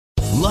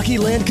Lucky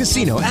Land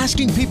Casino,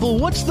 asking people,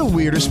 what's the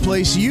weirdest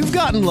place you've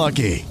gotten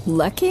lucky?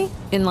 Lucky?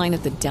 In line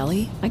at the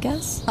deli, I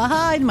guess?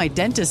 Aha, in my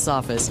dentist's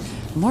office.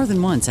 More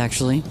than once,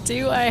 actually.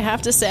 Do I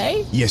have to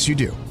say? Yes, you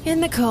do. In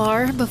the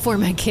car before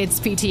my kids'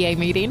 PTA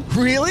meeting.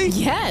 Really?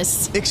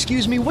 Yes.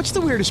 Excuse me, what's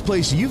the weirdest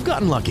place you've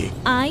gotten lucky?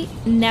 I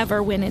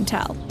never win and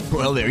tell.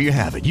 Well, there you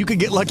have it. You can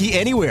get lucky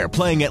anywhere,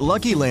 playing at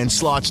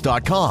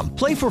LuckyLandSlots.com.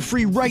 Play for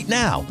free right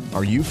now.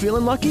 Are you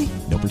feeling lucky?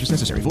 No purchase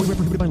necessary. Void where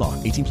prohibited by law.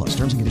 18 plus.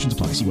 Terms and conditions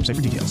apply. See website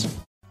for details.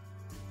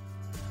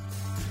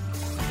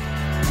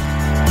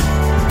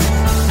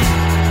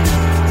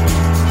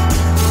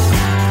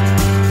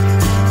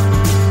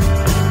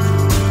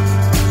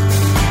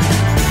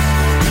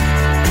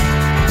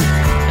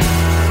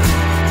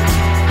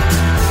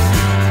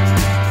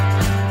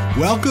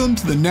 Welcome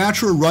to the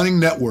Natural Running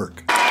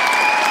Network.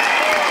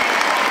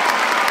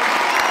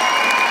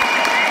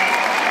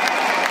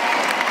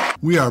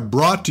 We are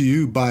brought to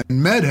you by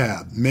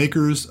MedHab,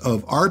 makers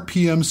of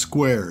RPM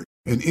Squared,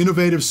 an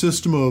innovative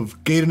system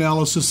of gait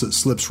analysis that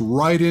slips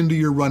right into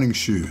your running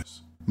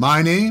shoes.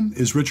 My name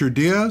is Richard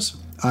Diaz.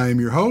 I am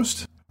your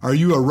host. Are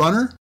you a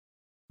runner?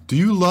 Do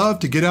you love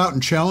to get out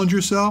and challenge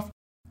yourself?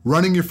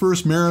 Running your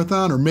first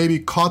marathon or maybe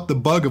caught the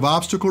bug of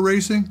obstacle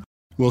racing?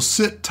 Well,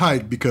 sit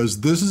tight because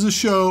this is a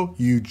show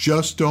you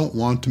just don't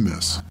want to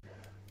miss.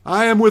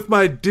 I am with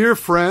my dear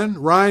friend,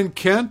 Ryan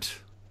Kent,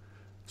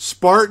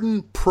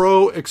 Spartan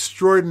Pro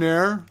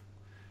Extraordinaire,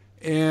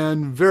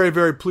 and very,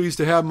 very pleased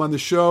to have him on the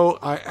show.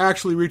 I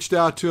actually reached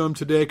out to him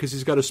today because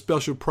he's got a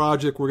special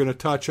project we're going to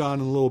touch on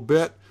in a little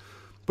bit.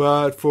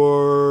 But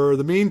for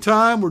the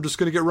meantime, we're just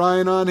going to get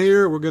Ryan on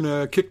here. We're going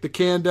to kick the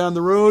can down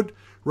the road.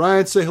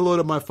 Ryan, say hello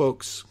to my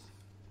folks.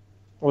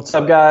 What's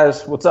up,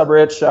 guys? What's up,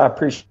 Rich? I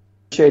appreciate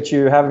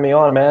you having me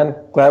on, man.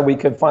 Glad we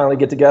could finally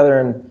get together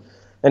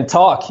and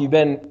talk. You've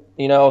been,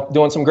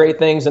 doing some great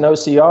things in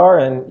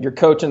OCR, and you're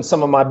coaching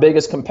some of my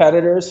biggest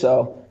competitors,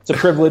 so it's a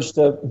privilege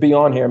to be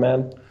on here,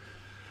 man.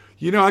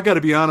 I got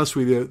to be honest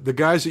with you. The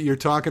guys that you're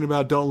talking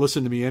about don't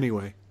listen to me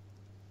anyway.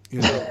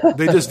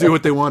 They just do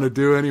what they want to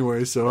do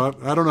anyway, so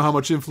I don't know how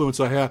much influence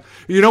I have.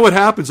 You know what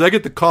happens? I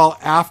get the call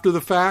after the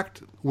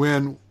fact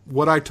when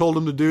what I told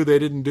them to do, they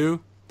didn't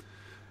do,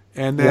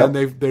 and then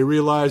they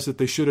realize that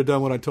they should have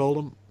done what I told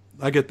them.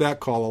 I get that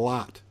call a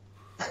lot.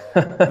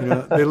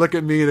 They look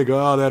at me and they go,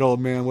 "Oh, that old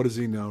man, what does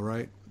he know?"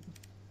 Right?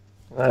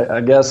 I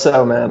guess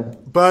so, man.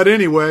 But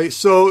anyway,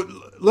 so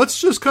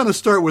let's just kind of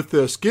start with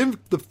this. Give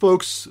the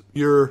folks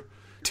your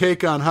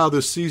take on how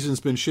this season's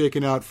been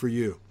shaking out for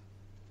you.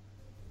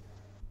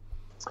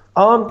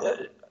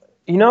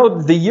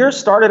 The year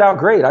started out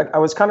great. I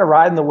was kind of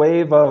riding the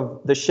wave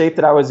of the shape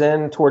that I was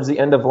in towards the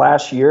end of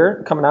last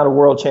year, coming out of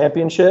World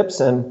Championships,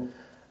 and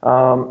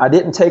I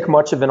didn't take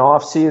much of an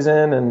off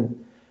season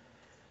and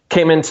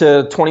came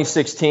into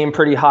 2016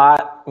 pretty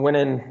hot,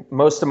 winning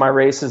most of my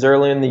races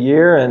early in the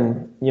year,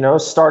 and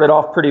started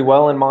off pretty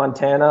well in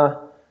Montana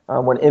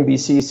when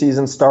NBC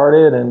season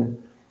started,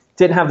 and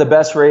didn't have the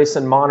best race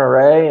in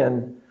Monterey,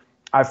 and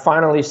I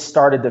finally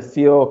started to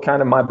feel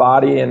kind of my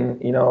body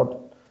and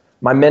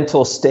my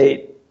mental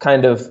state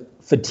kind of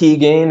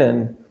fatiguing,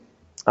 and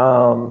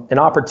an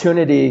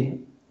opportunity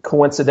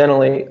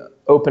coincidentally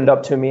opened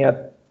up to me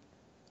at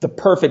the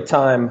perfect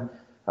time.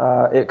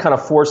 It kind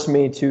of forced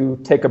me to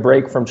take a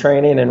break from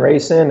training and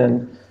racing,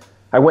 and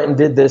I went and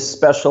did this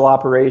special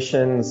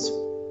operations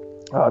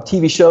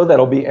TV show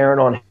that'll be airing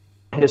on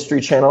History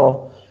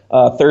Channel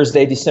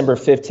Thursday, December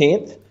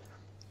 15th.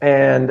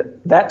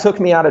 And that took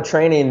me out of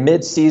training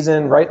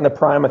mid-season, right in the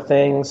prime of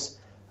things,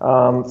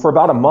 for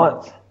about a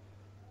month.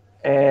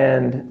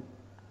 And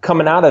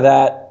coming out of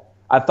that,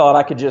 I thought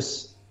I could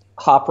just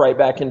hop right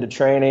back into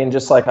training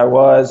just like I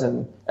was,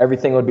 and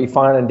everything would be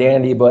fine and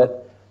dandy, but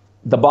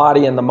the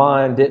body and the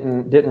mind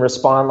didn't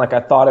respond like I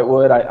thought it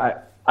would.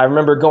 I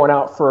remember going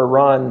out for a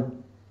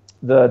run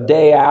the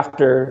day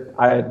after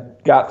I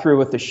got through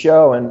with the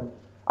show, and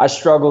I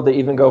struggled to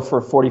even go for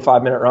a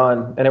 45-minute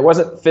run. And it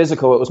wasn't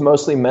physical, it was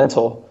mostly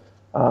mental.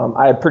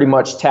 I had pretty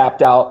much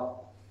tapped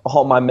out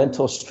all my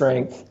mental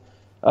strength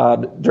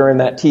during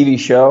that TV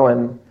show,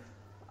 and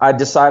I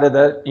decided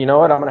that,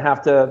 I'm going to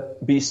have to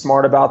be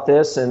smart about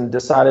this, and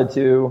decided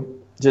to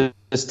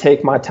just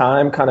take my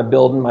time kind of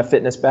building my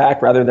fitness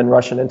back rather than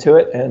rushing into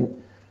it.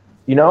 And,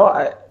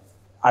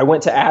 I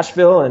went to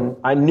Asheville, and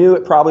I knew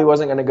it probably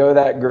wasn't going to go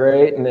that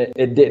great, and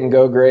it didn't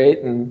go great,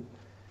 and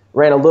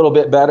ran a little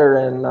bit better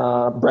in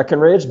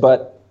Breckenridge,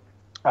 but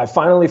I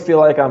finally feel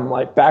like I'm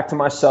back to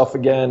myself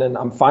again, and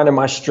I'm finding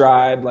my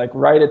stride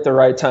right at the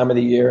right time of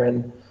the year.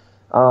 And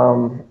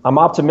I'm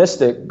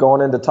optimistic going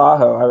into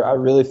Tahoe. I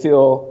really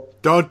feel.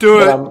 Don't do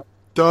it.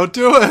 Don't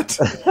do it.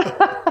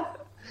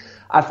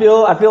 I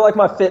feel like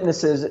my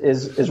fitness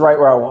is right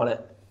where I want it.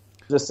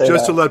 Just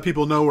to let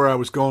people know where I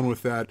was going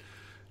with that.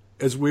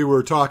 As we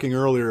were talking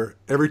earlier,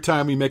 every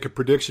time we make a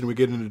prediction, we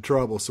get into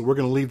trouble. So we're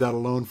going to leave that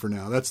alone for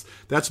now.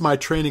 That's my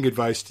training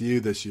advice to you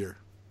this year.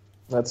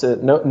 That's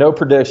it. No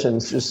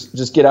predictions.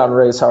 Just get out and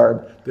race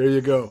hard. There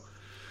you go.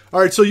 All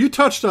right, so you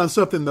touched on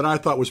something that I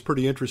thought was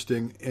pretty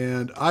interesting,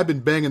 and I've been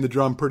banging the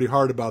drum pretty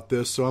hard about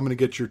this, so I'm going to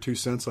get your 2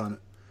 cents on it.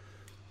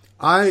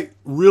 I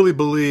really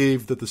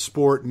believe that the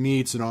sport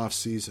needs an off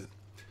season.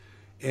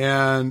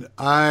 And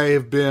I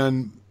have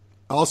been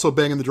also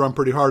banging the drum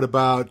pretty hard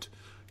about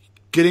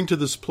getting to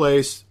this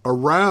place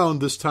around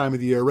this time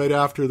of the year, right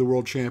after the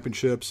World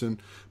Championships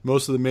and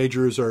most of the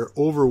majors are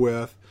over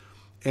with,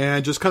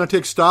 and just kind of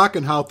take stock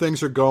in how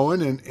things are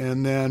going,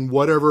 and then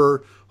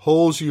whatever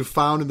holes you've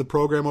found in the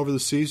program over the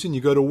season, you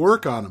go to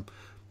work on them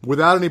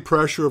without any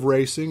pressure of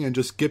racing, and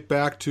just get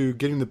back to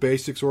getting the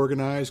basics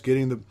organized,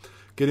 getting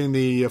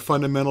the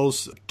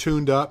fundamentals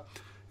tuned up.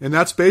 And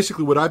that's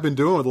basically what I've been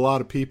doing with a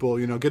lot of people,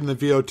 getting the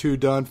VO2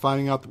 done,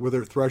 finding out where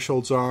their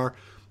thresholds are,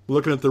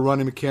 looking at the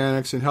running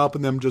mechanics and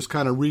helping them just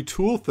kind of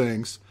retool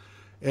things.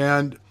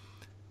 And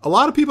a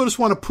lot of people just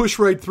want to push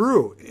right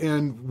through.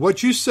 And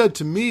what you said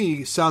to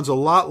me sounds a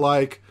lot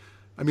like,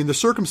 the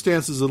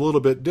circumstances are a little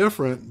bit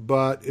different,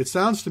 but it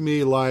sounds to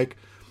me like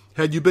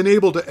had you been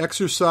able to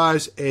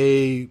exercise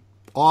a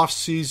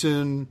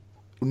off-season,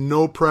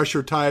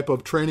 no-pressure type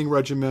of training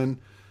regimen,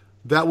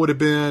 that would have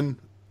been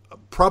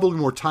probably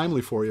more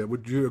timely for you.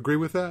 Would you agree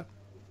with that?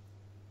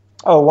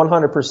 Oh,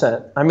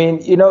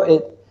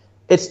 100%.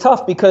 It's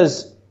tough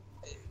because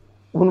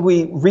when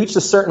we reach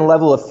a certain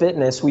level of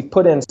fitness, we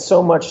put in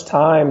so much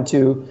time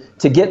to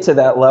get to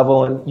that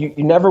level, and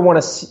you never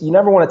want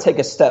to take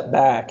a step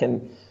back,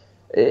 and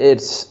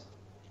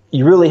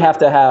you really have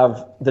to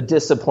have the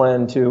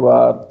discipline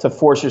to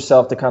force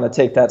yourself to kind of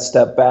take that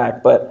step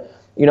back. But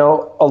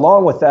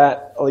along with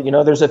that,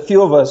 there's a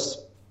few of us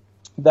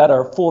that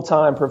are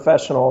full-time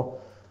professional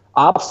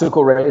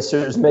obstacle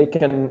racers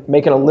making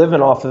a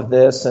living off of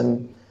this,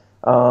 and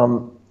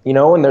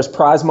when there's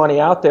prize money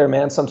out there,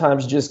 man,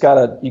 sometimes you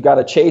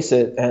gotta chase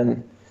it,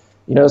 and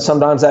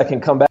sometimes that can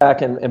come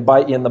back and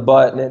bite you in the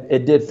butt, and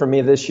it did for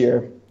me this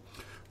year.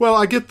 Well,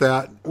 I get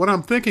that. What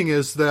I'm thinking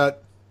is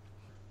that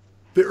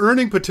the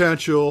earning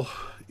potential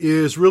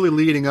is really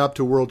leading up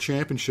to World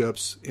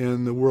Championships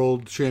in the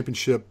World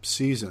Championship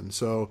season.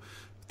 So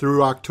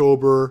through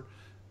October,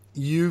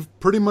 you've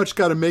pretty much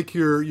got to make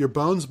your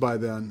bones by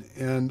then.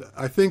 And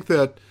I think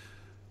that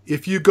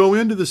if you go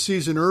into the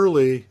season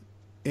early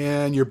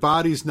and your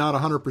body's not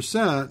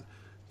 100%,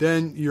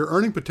 then your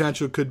earning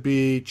potential could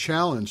be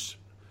challenged.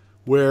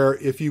 Where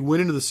if you went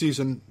into the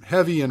season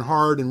heavy and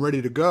hard and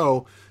ready to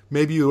go,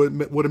 maybe you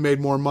would have made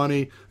more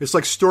money. It's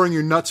like storing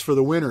your nuts for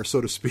the winter,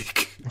 so to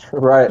speak.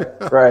 Right.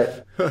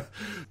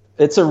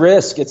 It's a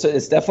risk. It's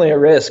definitely a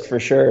risk for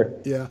sure.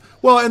 Yeah.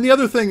 Well, and the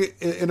other thing,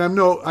 and I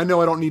know I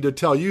don't need to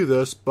tell you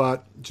this,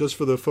 but just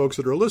for the folks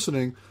that are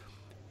listening,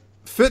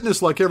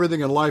 fitness, like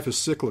everything in life, is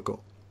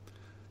cyclical.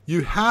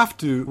 You have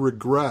to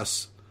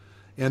regress,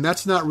 and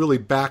that's not really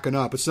backing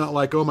up. It's not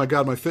like, oh my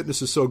God, my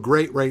fitness is so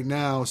great right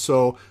now,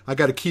 so I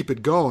got to keep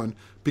it going,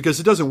 because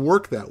it doesn't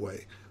work that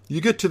way. You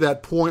get to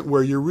that point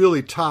where you're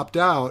really topped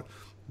out.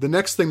 The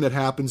next thing that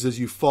happens is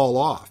you fall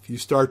off. You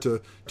start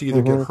to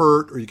either get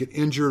hurt or you get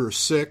injured or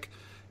sick.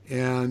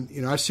 And,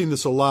 I've seen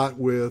this a lot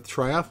with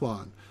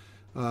triathlon.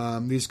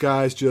 These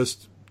guys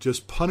just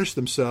punish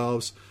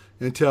themselves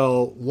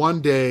until one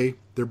day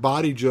their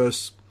body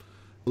just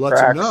lets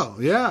them know.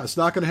 Yeah, it's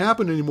not going to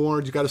happen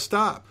anymore. You got to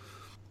stop.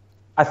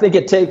 I think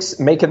it takes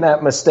making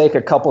that mistake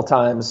a couple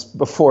times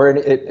before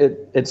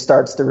it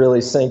starts to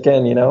really sink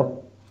in,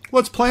 Well,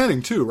 it's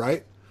planning too,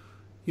 right?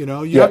 You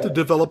have to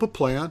develop a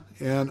plan,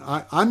 and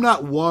I'm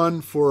not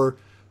one for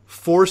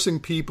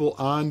forcing people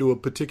onto a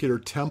particular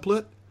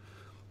template.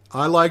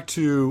 I like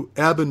to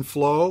ebb and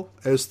flow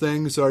as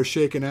things are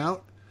shaken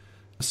out.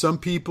 Some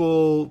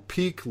people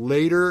peak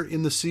later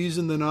in the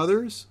season than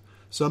others.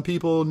 Some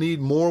people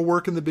need more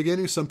work in the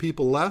beginning, some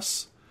people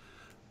less.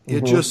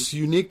 It's just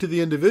unique to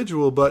the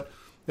individual, but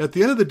at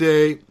the end of the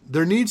day,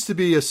 there needs to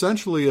be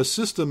essentially a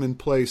system in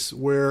place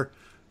where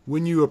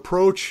when you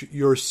approach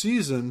your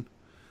season,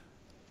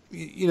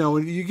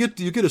 you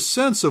get a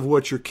sense of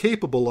what you're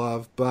capable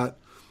of, but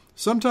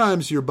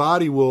sometimes your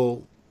body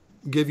will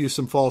give you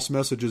some false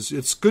messages.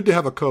 It's good to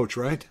have a coach,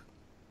 right?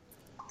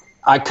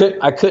 I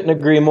couldn't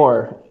agree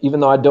more, even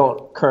though I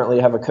don't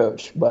currently have a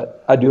coach,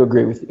 but I do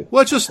agree with you.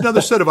 Well, it's just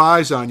another set of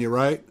eyes on you,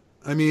 right?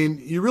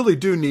 You really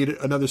do need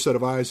another set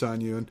of eyes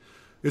on you. And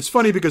it's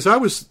funny because I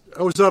was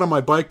out on my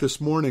bike this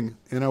morning,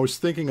 and I was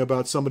thinking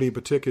about somebody in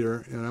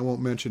particular, and I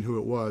won't mention who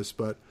it was,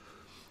 but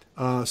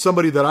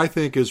somebody that I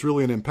think is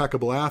really an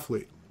impeccable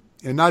athlete,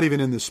 and not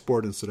even in this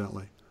sport,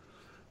 incidentally.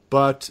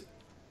 And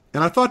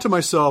I thought to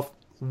myself,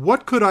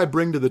 what could I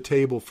bring to the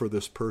table for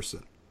this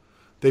person?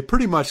 They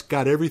pretty much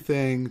got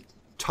everything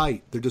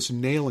tight. They're just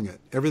nailing it.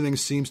 Everything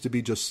seems to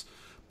be just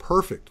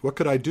perfect. What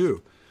could I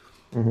do?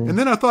 And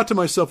then I thought to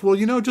myself, well,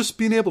 just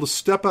being able to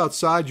step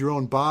outside your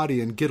own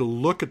body and get a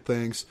look at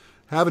things,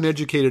 have an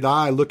educated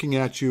eye looking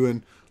at you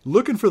and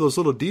looking for those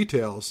little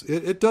details,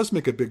 it does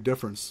make a big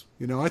difference.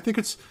 I think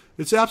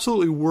it's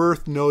absolutely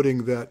worth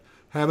noting that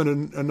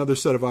having another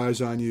set of eyes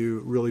on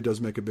you really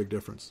does make a big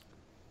difference.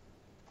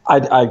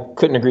 I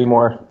couldn't agree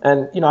more.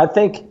 And, I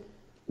think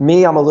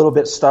I'm a little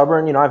bit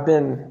stubborn. I've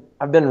been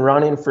I've been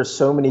running for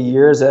so many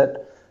years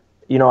that,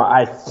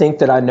 I think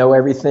that I know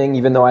everything,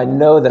 even though I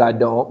know that I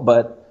don't.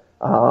 But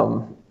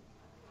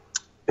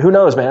who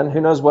knows, man? Who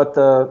knows what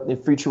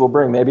the future will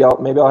bring? Maybe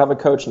I'll have a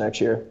coach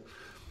next year.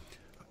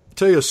 I'll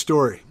tell you a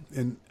story,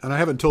 and I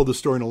haven't told this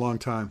story in a long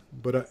time,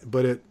 but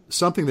it's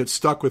something that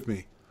stuck with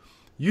me.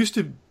 Used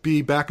to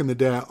be back in the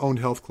day, I owned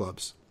health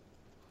clubs.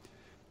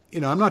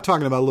 I'm not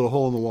talking about a little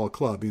hole-in-the-wall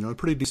club, a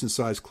pretty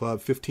decent-sized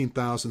club,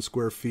 15,000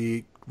 square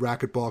feet,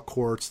 racquetball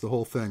courts, the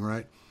whole thing,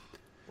 right?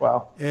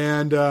 Wow.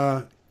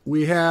 And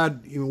we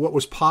had, what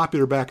was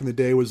popular back in the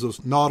day was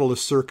those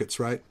Nautilus circuits,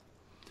 right?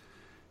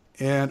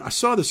 And I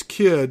saw this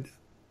kid,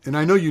 and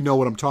I know you know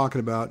what I'm talking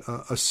about,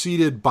 a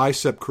seated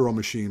bicep curl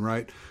machine,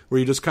 right? Where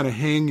you just kind of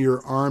hang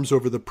your arms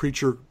over the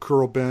preacher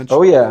curl bench.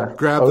 Oh, yeah.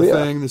 Grab the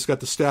thing that's got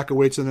the stack of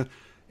weights in it,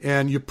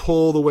 and you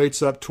pull the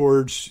weights up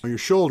towards your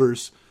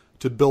shoulders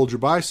to build your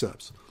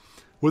biceps.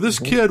 Well, this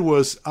kid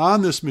was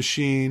on this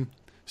machine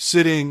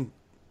sitting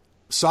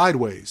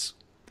sideways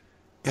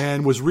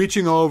and was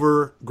reaching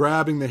over,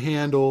 grabbing the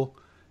handle,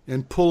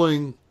 and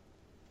pulling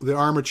the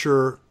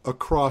armature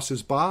across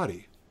his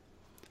body.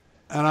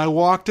 And I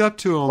walked up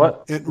to him,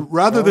 and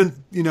rather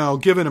than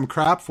giving him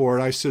crap for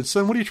it, I said,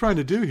 "Son, what are you trying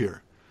to do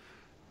here?"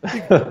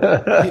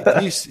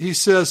 He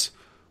says,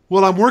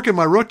 "Well, I'm working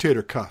my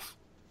rotator cuff."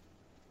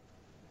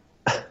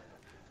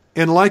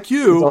 And like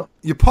you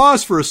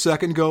pause for a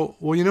second and go,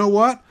 "Well, you know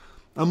what?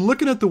 I'm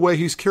looking at the way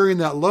he's carrying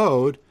that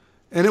load,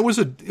 and it was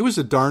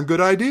a darn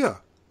good idea,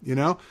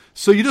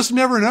 So you just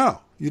never know.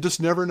 You just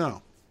never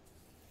know.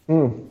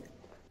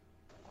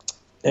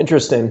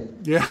 Interesting.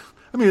 Yeah.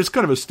 I mean, it's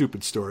kind of a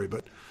stupid story,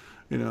 but,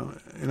 and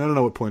I don't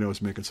know what point I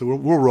was making, so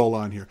we'll roll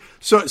on here.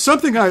 So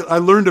something I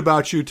learned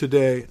about you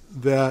today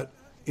that,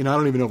 I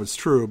don't even know if it's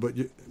true, but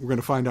we're going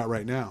to find out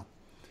right now.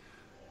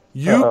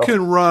 You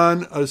can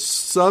run a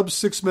sub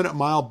 6 minute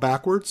mile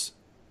backwards.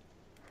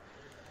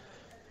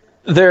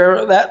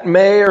 That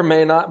may or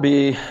may not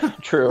be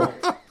true.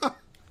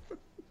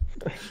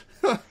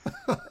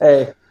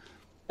 Hey,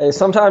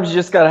 sometimes you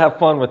just got to have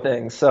fun with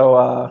things. So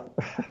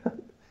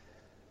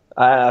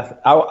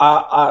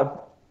I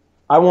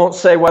won't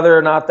say whether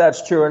or not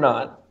that's true or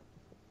not.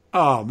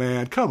 Oh,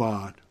 man, come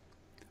on.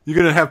 You're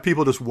going to have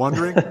people just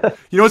wondering?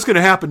 You know what's going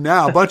to happen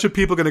now? A bunch of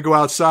people are going to go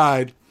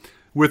outside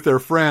with their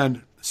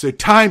friend, say,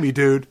 "Time me,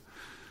 dude."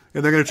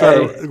 And they're going to try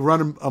to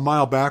run a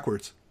mile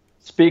backwards.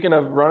 Speaking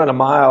of running a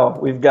mile,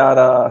 we've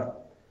got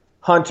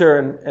Hunter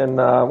and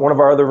one of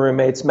our other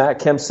roommates, Matt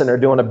Kempson, are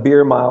doing a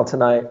beer mile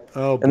tonight.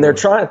 Oh, boy. And they're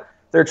trying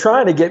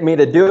to get me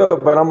to do it,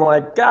 but I'm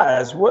like,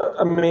 guys,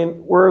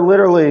 we're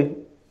literally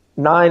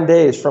 9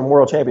 days from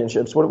World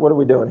Championships. What are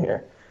we doing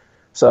here?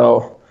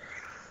 So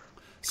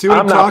see what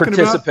I'm not talking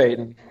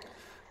participating. About?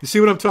 You see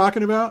what I'm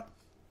talking about?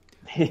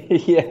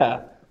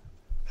 Yeah.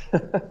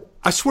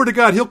 I swear to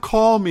God, he'll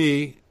call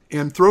me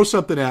and throw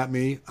something at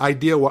me.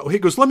 He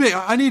goes,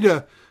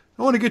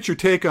 I want to get your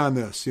take on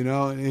this,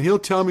 and he'll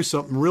tell me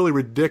something really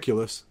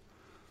ridiculous.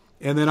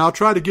 And then I'll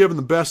try to give him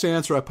the best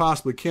answer I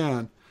possibly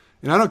can.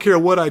 And I don't care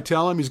what I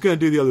tell him, he's going to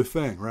do the other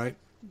thing, right?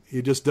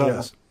 He just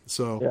does. Yeah.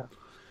 So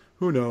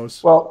who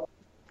knows? Well,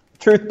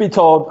 truth be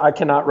told, I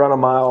cannot run a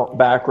mile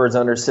backwards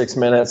under 6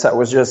 minutes. That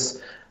was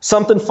just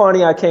something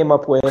funny I came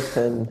up with.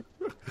 And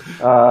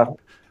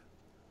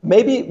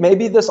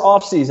maybe this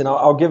off season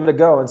I'll give it a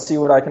go and see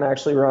what I can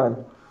actually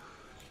run.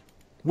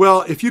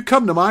 Well, if you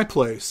come to my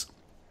place,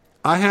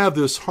 I have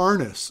this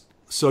harness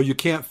so you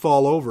can't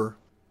fall over.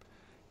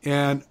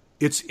 And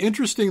it's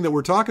interesting that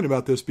we're talking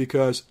about this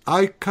because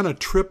I kind of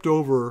tripped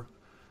over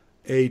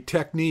a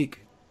technique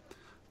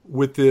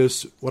with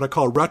this, what I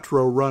call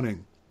retro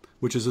running,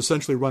 which is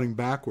essentially running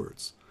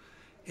backwards.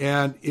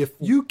 And if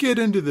you get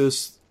into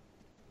this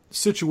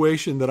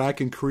situation that I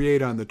can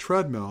create on the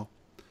treadmill,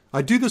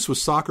 I do this with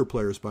soccer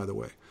players, by the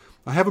way.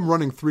 I have them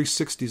running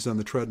 360s on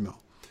the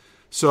treadmill.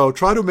 So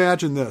try to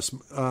imagine this.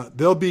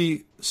 They'll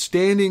be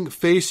standing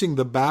facing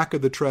the back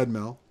of the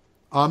treadmill,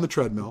 on the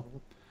treadmill.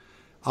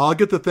 I'll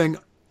get the thing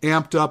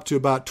amped up to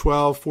about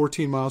 12,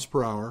 14 miles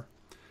per hour,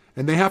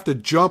 and they have to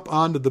jump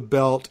onto the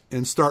belt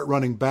and start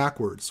running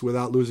backwards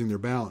without losing their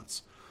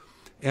balance.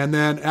 And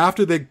then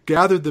after they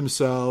gathered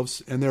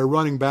themselves and they're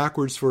running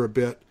backwards for a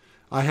bit,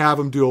 I have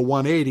them do a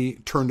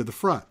 180, turn to the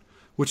front,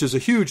 which is a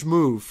huge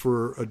move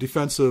for a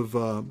defensive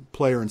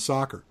player in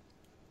soccer.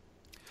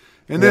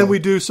 And then we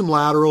do some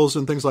laterals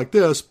and things like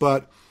this,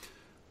 but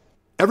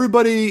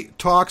everybody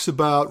talks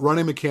about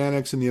running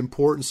mechanics and the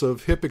importance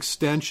of hip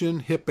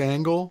extension, hip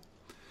angle,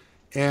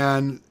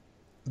 and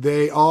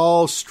they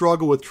all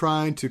struggle with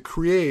trying to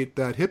create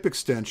that hip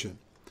extension.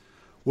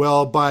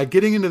 Well, by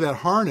getting into that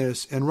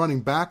harness and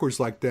running backwards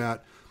like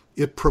that,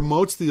 it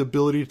promotes the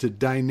ability to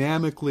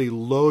dynamically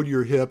load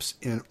your hips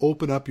and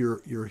open up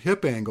your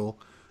hip angle.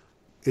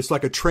 It's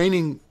like a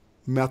training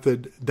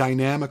method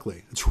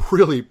dynamically. It's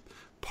really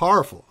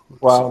powerful.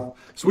 Wow.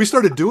 So we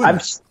started doing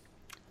that.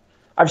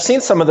 I've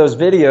seen some of those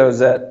videos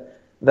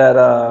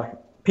that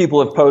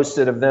people have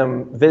posted of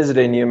them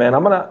visiting you, man.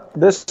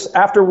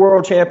 After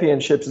World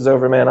Championships is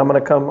over, man, I'm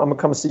gonna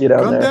come see you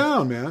down there. Come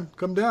down, man.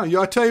 Come down.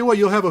 I tell you what,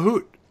 you'll have a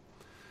hoot.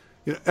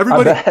 You know,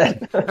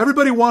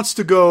 everybody wants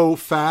to go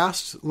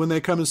fast when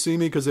they come and see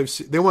me because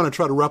they want to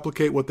try to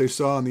replicate what they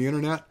saw on the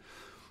internet.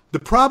 The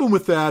problem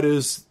with that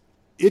is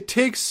it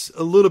takes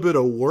a little bit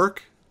of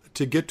work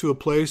to get to a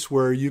place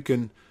where you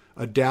can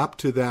adapt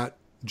to that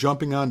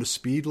jumping onto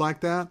speed like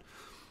that,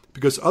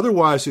 because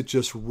otherwise it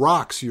just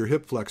rocks your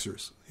hip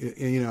flexors.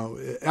 You know,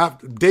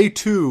 after day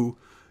 2,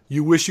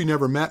 you wish you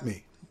never met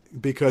me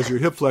because your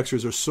hip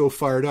flexors are so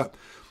fired up.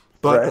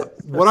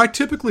 But what I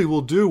typically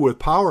will do with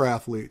power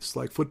athletes,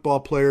 like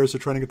football players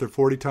that are trying to get their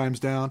 40 times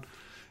down,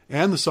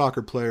 and the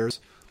soccer players,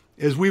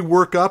 is we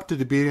work up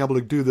to being able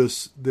to do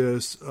this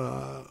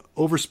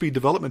overspeed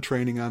development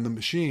training on the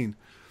machine.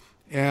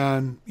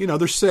 And, you know,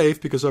 they're safe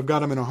because I've got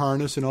them in a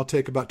harness and I'll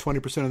take about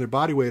 20% of their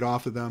body weight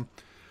off of them.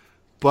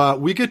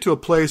 But we get to a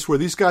place where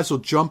these guys will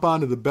jump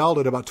onto the belt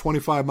at about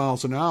 25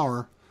 miles an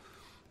hour,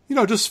 you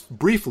know, just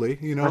briefly,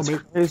 you know.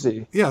 That's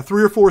crazy. Yeah,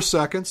 3 or 4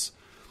 seconds.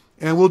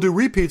 And we'll do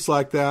repeats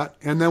like that.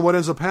 And then what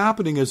ends up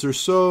happening is they're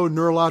so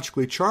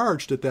neurologically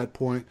charged at that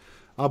point,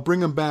 I'll bring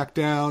them back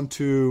down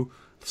to,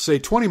 say,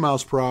 20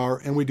 miles per hour,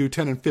 and we do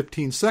 10 and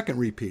 15-second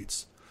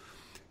repeats.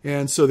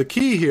 And so the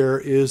key here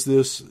is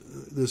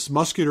this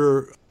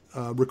muscular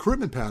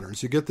recruitment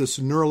patterns. You get this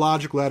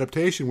neurological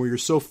adaptation where you're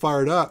so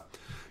fired up,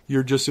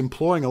 you're just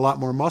employing a lot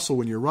more muscle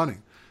when you're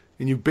running.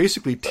 And you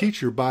basically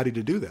teach your body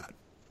to do that.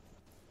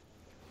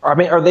 I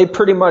mean, are they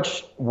pretty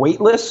much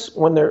weightless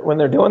when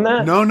they're doing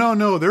that?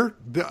 No.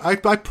 I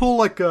pull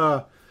like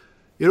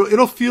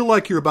it'll feel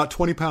like you're about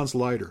 20 pounds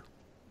lighter.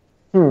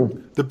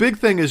 The big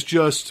thing is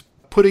just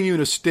putting you in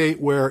a state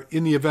where,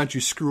 in the event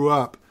you screw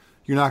up,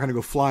 you're not going to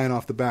go flying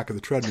off the back of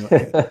the treadmill.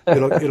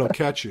 It'll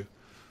catch you.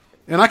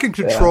 And I can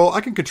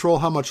control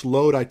how much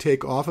load I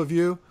take off of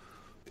you.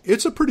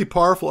 It's a pretty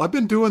powerful. I've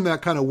been doing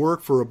that kind of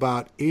work for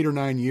about 8 or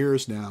 9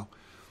 years now.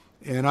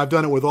 And I've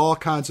done it with all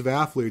kinds of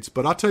athletes.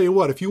 But I'll tell you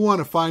what, if you want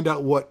to find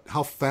out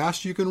how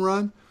fast you can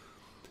run,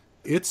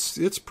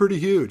 it's pretty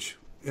huge.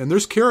 And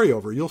there's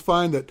carryover. You'll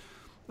find that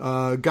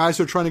guys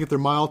who are trying to get their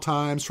mile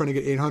times, trying to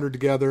get 800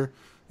 together,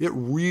 it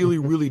really,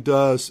 really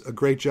does a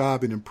great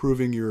job in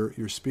improving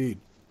your speed.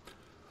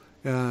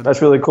 And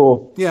that's really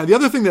cool. Yeah, the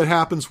other thing that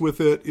happens with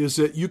it is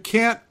that you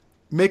can't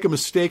make a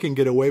mistake and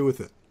get away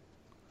with it.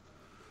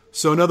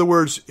 So in other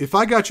words, if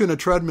I got you in a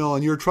treadmill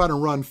and you're trying to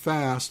run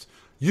fast,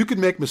 you could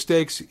make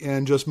mistakes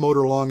and just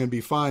motor along and be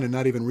fine and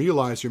not even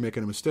realize you're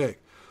making a mistake.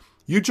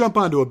 You jump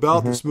onto a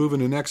belt that's moving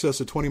in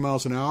excess of 20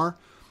 miles an hour.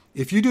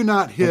 If you do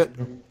not hit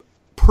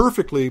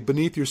perfectly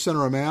beneath your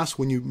center of mass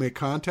when you make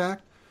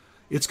contact,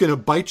 it's going to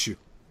bite you.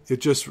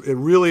 It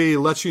really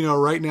lets you know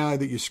right now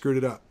that you screwed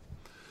it up.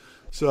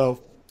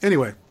 So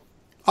anyway,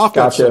 off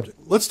that subject.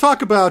 Let's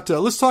talk about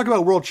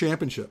World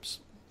Championships.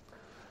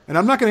 And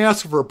I'm not going to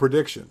ask for a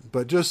prediction,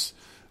 but just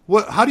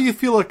how do you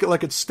feel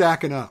like it's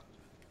stacking up?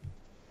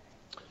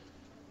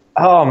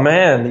 Oh,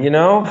 man,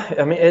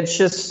 I mean,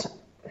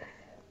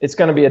 it's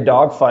going to be a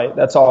dogfight.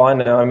 That's all I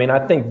know. I mean,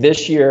 I think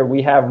this year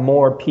we have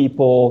more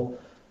people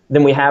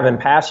than we have in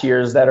past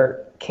years that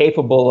are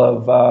capable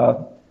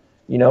of,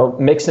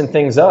 mixing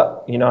things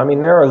up. I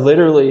mean, there are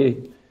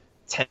literally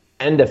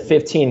 10 to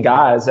 15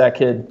 guys that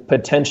could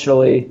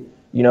potentially,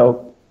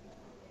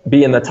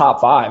 be in the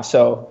top 5.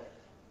 So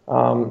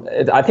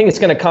I think it's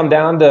going to come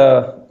down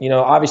to,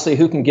 obviously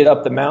who can get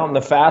up the mountain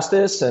the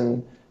fastest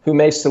and who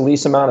makes the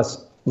least amount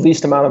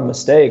of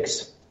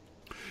mistakes.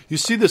 You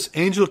see this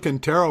Angel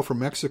Quintero from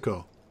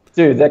Mexico.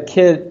 Dude, that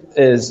kid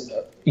is,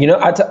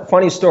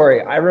 funny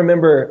story. I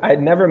remember I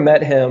had never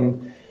met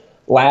him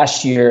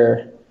last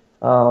year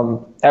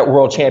at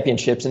World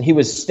Championships, and he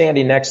was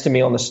standing next to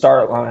me on the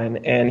start line,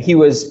 and he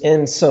was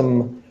in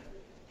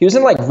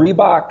like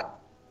Reebok,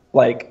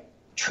 like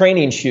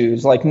training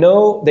shoes. Like,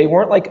 no, they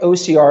weren't like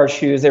OCR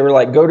shoes. They were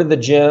like go to the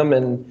gym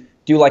and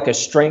do like a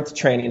strength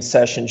training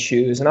session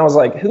shoes. And I was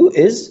like, who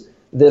is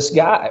this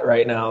guy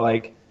right now?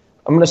 Like,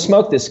 I'm going to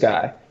smoke this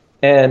guy.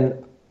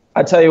 And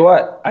I tell you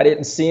what, I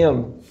didn't see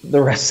him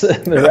the rest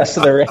of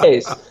the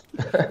race.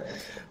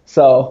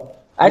 So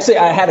actually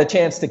I had a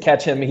chance to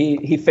catch him.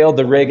 He failed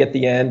the rig at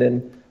the end,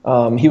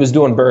 and he was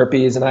doing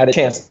burpees, and I had a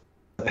chance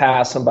to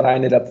pass him, but I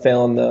ended up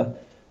failing the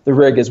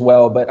rig as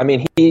well. But I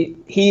mean,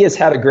 he has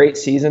had a great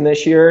season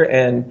this year,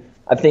 and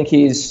I think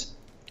he's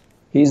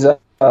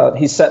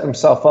setting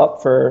himself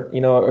up for,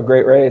 a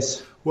great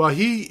race. Well,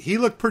 he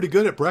looked pretty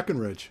good at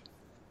Breckenridge.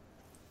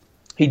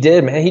 He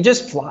did, man.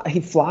 He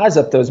flies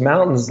up those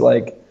mountains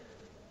like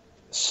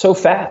so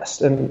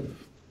fast. And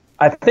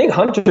I think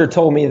Hunter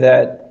told me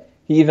that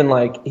he even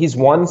he's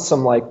won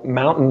some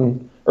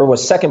mountain, or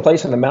was second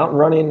place in the mountain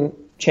running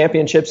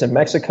championships in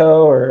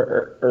Mexico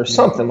or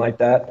something like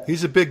that.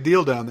 He's a big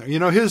deal down there.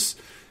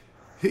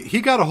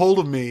 He got a hold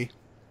of me,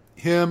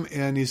 him,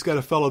 and he's got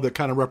a fellow that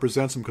kind of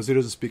represents him because he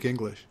doesn't speak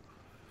English.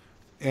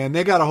 And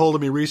they got a hold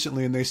of me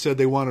recently, and they said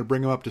they wanted to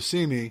bring him up to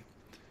see me.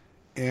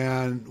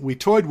 And we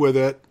toyed with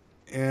it,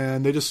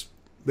 and they just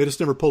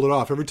never pulled it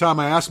off. Every time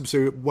I ask them,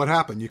 say, what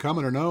happened? You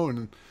coming or no?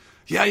 And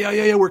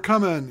yeah, we're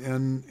coming.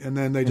 And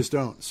then they just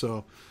don't.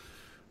 So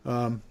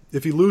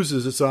if he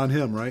loses, it's on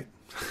him, right?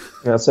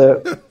 That's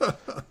it.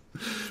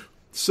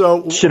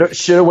 So should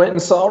have went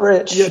and saw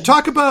Rich. Yeah,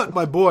 talk about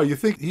my boy. You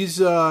think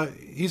he's a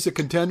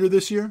contender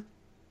this year?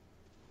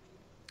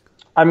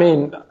 I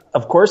mean,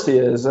 of course he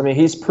is. I mean,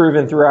 he's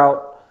proven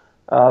throughout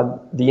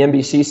the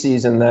NBC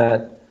season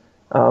that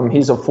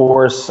he's a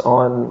force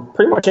on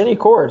pretty much any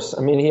course.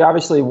 I mean, he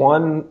obviously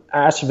won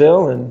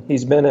Asheville, and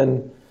he's been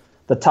in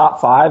the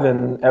top 5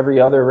 in every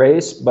other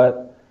race.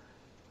 But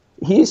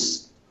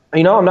he's,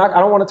 I don't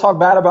want to talk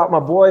bad about my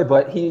boy,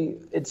 but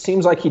it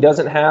seems like he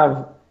doesn't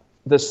have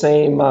the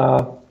same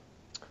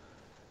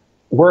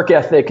work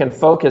ethic and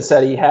focus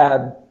that he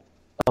had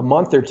a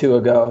month or two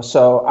ago.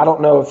 So I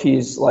don't know if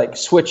he's like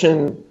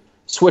switching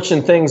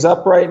things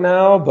up right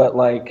now, but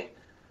like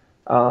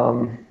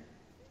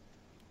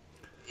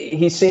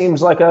he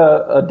seems like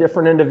a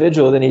different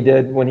individual than he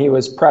did when he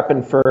was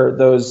prepping for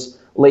those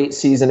late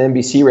season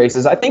NBC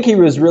races. I think he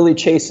was really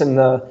chasing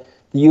the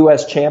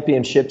U.S.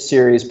 Championship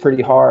Series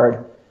pretty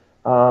hard,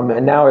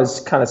 and now has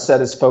kind of set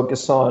his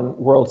focus on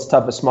World's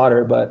Toughest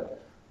Mudder. But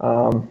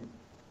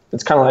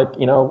it's kind of like,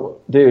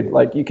 dude,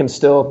 like you can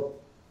still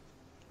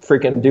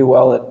freaking do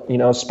well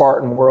at,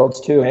 Spartan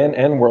Worlds too,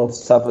 and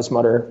World's Toughest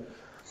Mudder.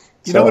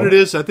 You know what it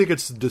is? I think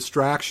it's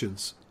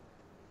distractions.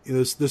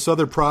 This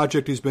other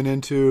project he's been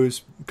into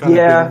is kind of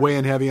been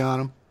weighing heavy on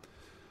him.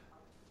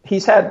 He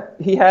had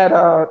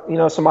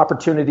some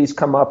opportunities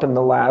come up in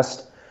the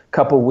last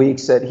couple of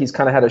weeks that he's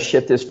kind of had to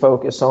shift his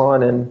focus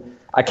on, and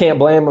I can't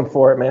blame him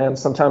for it, man.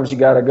 Sometimes you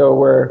got to go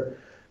where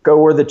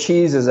the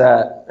cheese is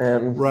at.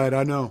 And right,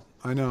 I know.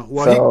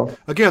 Well,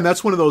 again,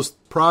 that's one of those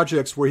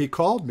projects where he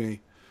called me,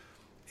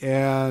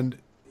 and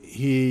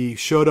he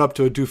showed up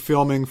to do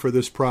filming for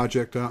this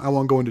project. I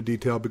won't go into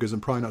detail because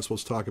I'm probably not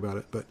supposed to talk about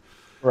it, but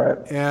right.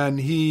 And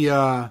he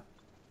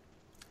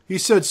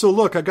said, "So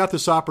look, I got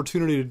this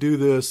opportunity to do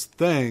this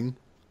thing,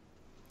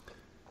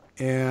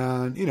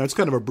 and it's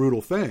kind of a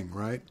brutal thing,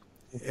 right?"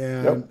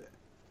 And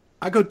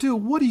I go,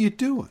 "Dude, what are you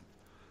doing?"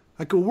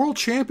 I go, "World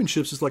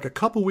Championships is like a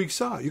couple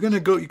weeks out. You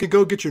could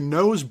go get your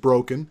nose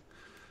broken,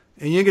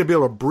 and you ain't gonna be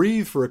able to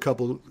breathe for a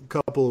couple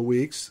of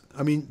weeks.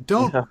 I mean,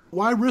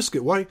 why risk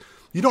it? Why?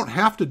 You don't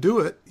have to do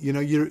it.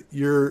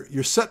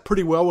 You're set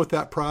pretty well with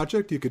that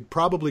project. You could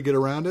probably get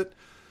around it."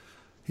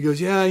 He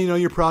goes, "Yeah,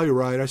 you're probably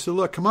right." I said,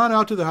 "Look, come on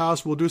out to the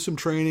house. We'll do some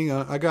training.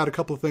 I got a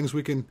couple of things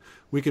we can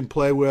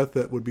play with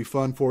that would be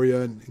fun for you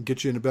and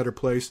get you in a better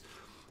place.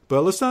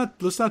 But let's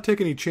not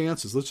take any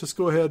chances. Let's just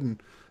go ahead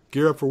and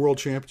gear up for World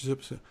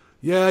Championships."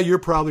 "Yeah, you're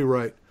probably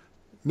right."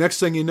 Next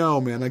thing you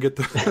know, man, I get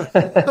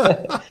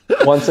the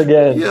once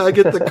again. Yeah, I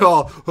get the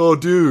call. "Oh,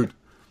 dude."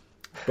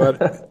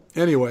 But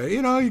anyway,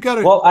 you got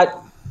to. Well,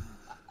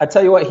 I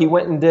tell you what, he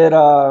went and did.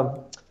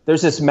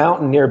 There's this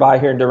mountain nearby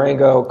here in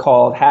Durango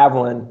called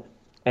Haviland,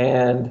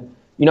 and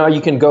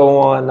you can go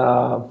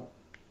on.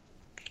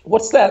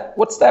 What's that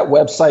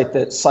website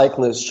that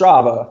cyclists,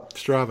 Strava?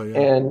 Strava,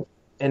 yeah.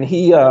 And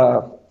he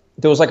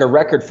there was like a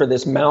record for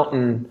this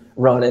mountain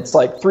run. It's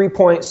like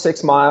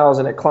 3.6 miles,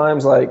 and it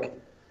climbs like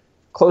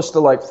close to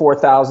like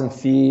 4,000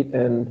 feet,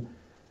 and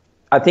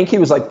I think he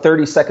was like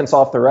 30 seconds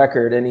off the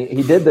record, and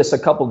he did this a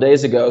couple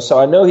days ago. So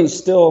I know he's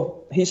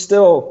still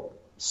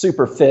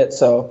super fit.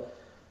 So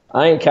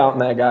I ain't counting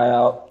that guy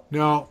out.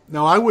 No,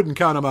 I wouldn't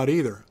count him out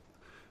either.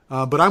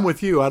 But I'm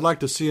with you. I'd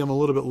like to see him a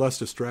little bit less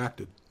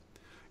distracted.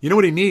 You know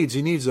what he needs?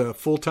 He needs a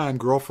full-time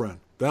girlfriend.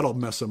 That'll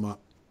mess him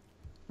up.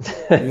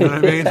 You know what I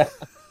mean?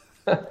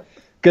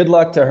 Good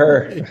luck to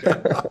her.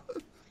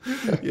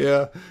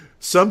 Yeah.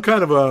 Some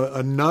kind of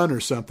a nun or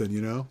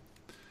something,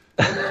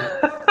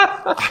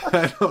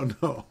 I don't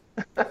know.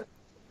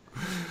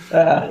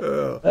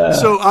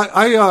 So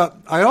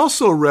I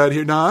also read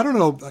here. Now I don't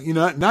know.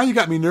 Now you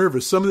got me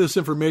nervous. Some of this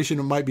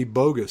information might be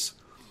bogus,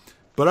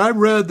 but I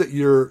read that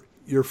your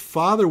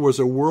father was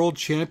a world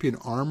champion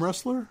arm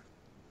wrestler.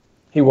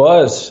 He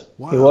was.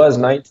 Wow. He was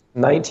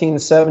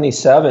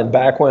 1977.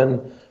 Back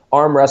when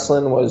arm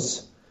wrestling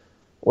was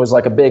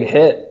like a big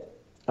hit.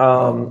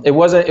 It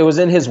was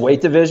in his weight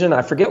division.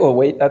 I forget what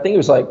weight. I think it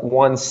was like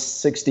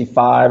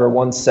 165 or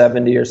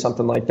 170 or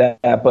something like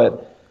that.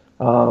 But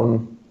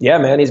yeah,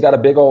 man, he's got a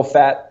big old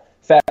fat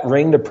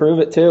ring to prove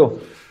it too.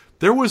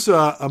 There was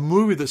a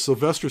movie that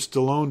Sylvester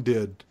Stallone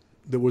did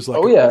that was like,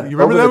 oh yeah, you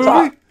remember that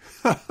movie?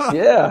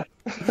 Yeah.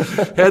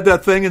 Had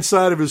that thing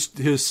inside of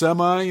his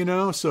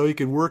semi, so he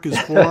could work his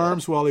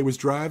forearms while he was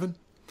driving.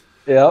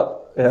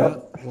 Yep. Yeah.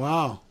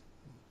 Wow.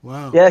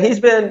 Yeah, he's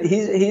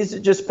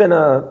just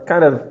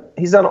been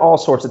he's done all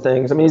sorts of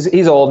things. I mean,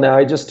 he's old now.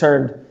 He just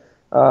turned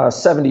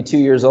 72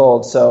 years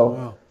old,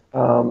 so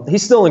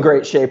he's still in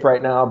great shape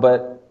right now.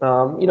 But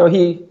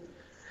he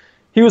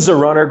was a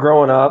runner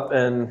growing up,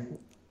 and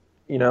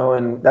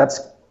and that's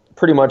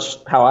pretty much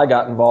how I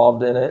got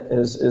involved in it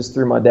is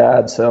through my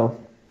dad. So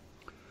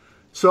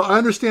I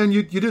understand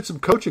you did some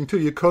coaching too.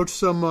 You coached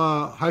some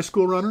high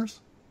school runners?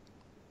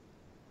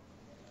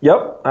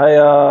 Yep.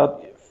 I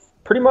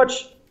pretty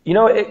much,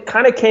 it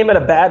kind of came at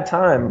a bad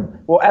time.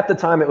 Well, at the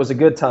time it was a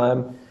good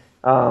time.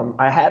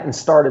 I hadn't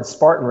started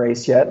Spartan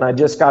race yet, and I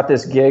just got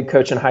this gig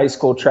coaching high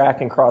school track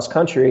and cross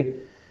country.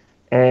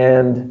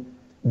 And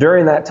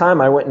during that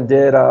time, I went and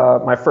did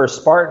my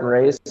first Spartan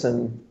race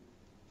and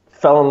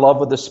fell in love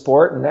with the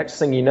sport. And next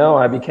thing you know,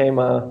 I became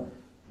a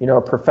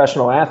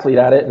professional athlete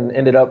at it and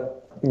ended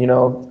up,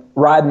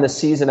 riding the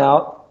season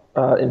out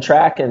in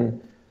track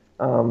and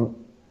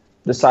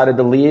decided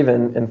to leave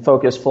and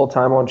focus full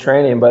time on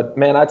training. But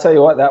man, I tell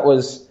you what, that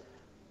was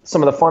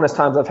some of the funnest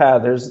times I've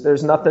had.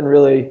 There's nothing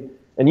really,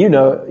 and you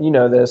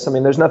know this. I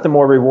mean, there's nothing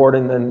more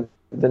rewarding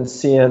than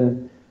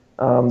seeing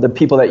the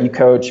people that you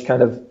coach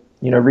kind of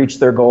reach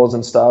their goals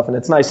and stuff. And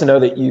it's nice to know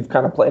that you've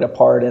kind of played a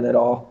part in it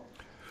all.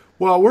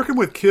 Well, working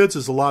with kids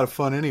is a lot of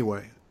fun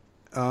anyway.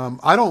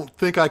 I don't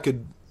think I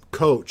could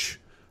coach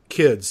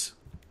kids.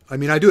 I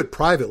mean, I do it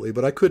privately,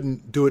 but I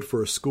couldn't do it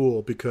for a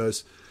school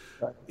because,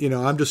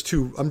 I'm just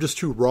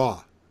too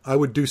raw. I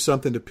would do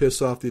something to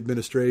piss off the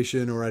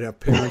administration, or I'd have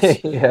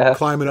parents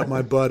climbing up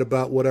my butt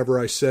about whatever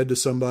I said to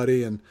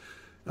somebody. And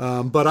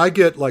but I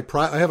get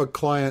I have a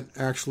client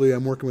actually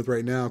I'm working with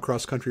right now, a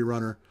cross country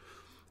runner,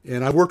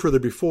 and I've worked with her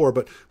before.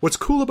 But what's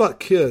cool about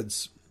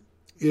kids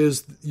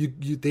is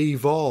they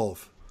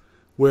evolve.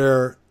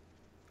 Where,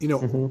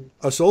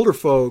 us older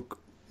folk,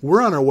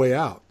 we're on our way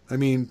out. I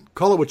mean,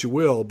 call it what you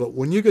will, but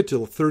when you get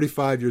to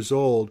 35 years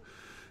old,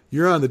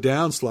 you're on the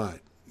downslide.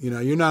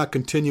 You're not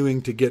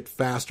continuing to get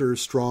faster,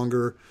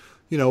 stronger.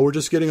 We're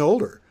just getting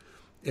older.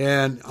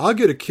 And I'll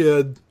get a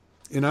kid,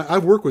 and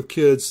I've worked with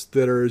kids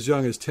that are as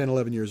young as 10,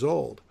 11 years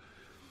old.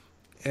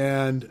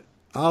 And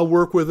I'll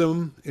work with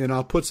them, and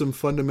I'll put some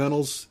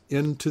fundamentals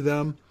into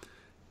them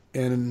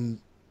and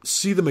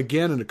see them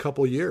again in a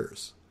couple of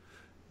years.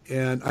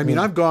 And I mean,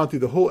 I've gone through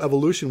the whole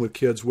evolution with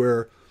kids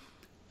where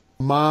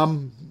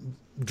mom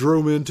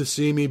drew him in to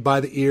see me by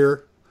the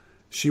ear.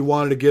 She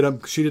wanted to get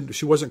him.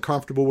 She wasn't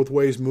comfortable with the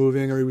way he's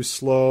moving, or he was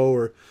slow,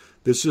 or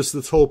there's just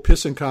this whole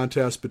pissing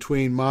contest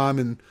between mom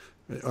and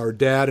or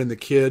dad and the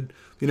kid.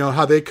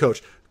 How they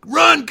coach.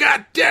 Run,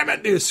 God damn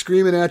it! They're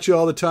screaming at you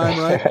all the time,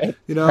 right?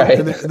 Right.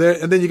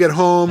 And then you get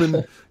home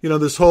and,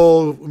 this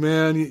whole,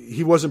 man,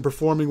 he wasn't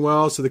performing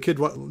well. So the kid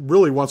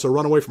really wants to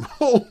run away from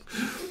home.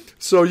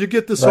 So you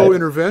get this whole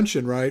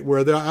intervention, right, where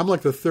I'm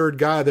like the third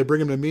guy. They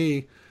bring him to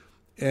me,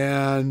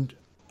 and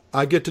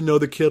I get to know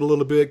the kid a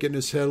little bit, get in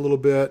his head a little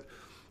bit,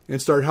 and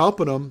start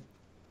helping him.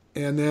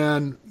 And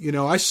then,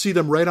 I see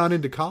them right on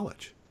into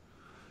college,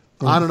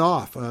 on and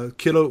off. A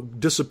kid will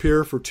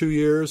disappear for 2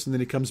 years, and then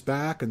he comes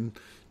back, and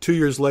 2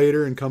 years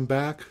later and come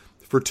back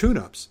for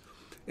tune-ups.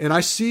 And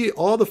I see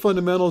all the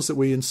fundamentals that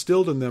we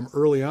instilled in them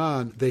early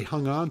on, they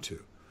hung on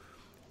to.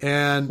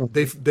 And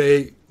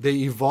they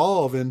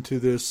evolve into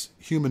this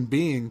human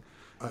being.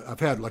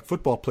 I've had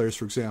football players,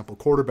 for example,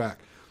 quarterback.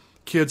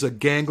 Kid's a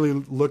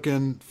gangly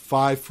looking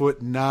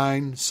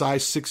 5'9",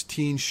 size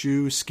 16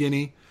 shoe,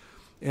 skinny.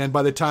 And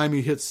by the time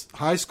he hits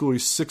high school,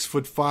 he's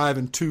 6'5"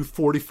 and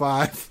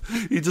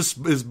 245.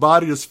 His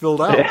body is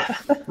filled out,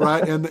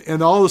 right?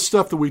 And all the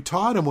stuff that we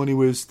taught him when he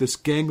was this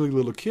gangly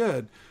little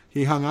kid,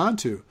 he hung on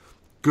to.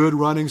 Good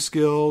running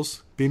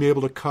skills, being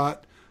able to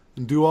cut,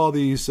 and do all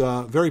these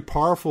very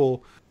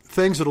powerful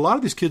things that a lot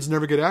of these kids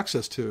never get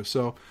access to.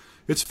 So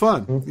it's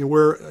fun.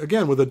 Where,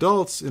 again, with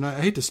adults, and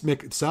I hate to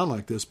make it sound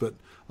like this, but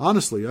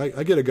honestly,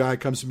 I get a guy who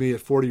comes to me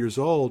at 40 years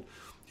old.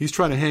 He's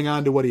trying to hang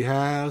on to what he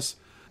has.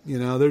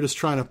 They're just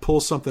trying to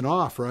pull something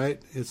off, right?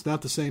 It's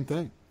not the same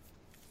thing.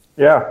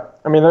 Yeah.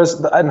 I mean,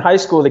 in high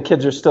school, the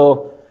kids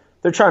are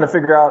they're trying to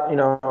figure out,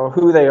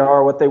 who they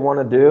are, what they want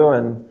to do.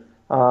 And,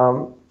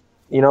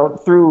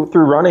 through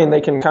running,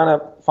 they can kind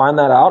of find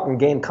that out and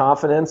gain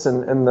confidence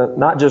in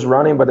not just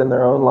running, but in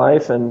their own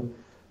life. And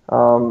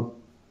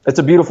it's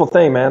a beautiful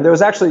thing, man. There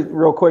was actually,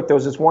 real quick, there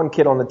was this one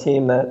kid on the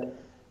team that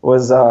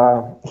was,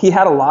 he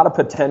had a lot of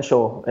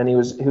potential, and he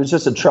was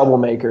just a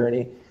troublemaker.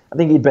 And I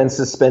think he'd been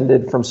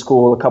suspended from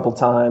school a couple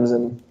times.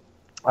 And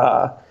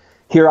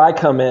here I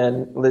come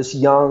in, this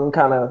young,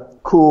 kind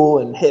of cool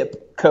and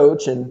hip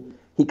coach, and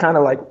he kind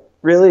of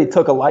really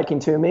took a liking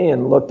to me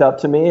and looked up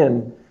to me,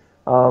 and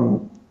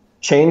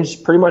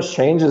pretty much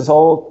changed his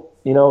whole,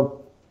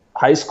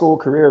 high school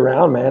career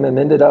around, man, and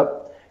ended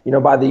up,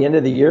 by the end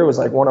of the year was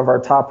one of our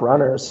top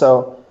runners.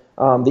 So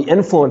the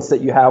influence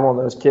that you have on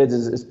those kids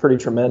is pretty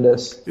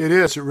tremendous. It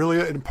is. It really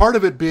is. And part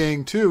of it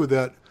being, too,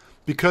 that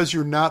because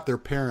you're not their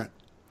parent,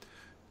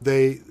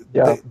 they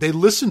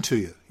listen to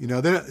you.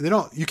 They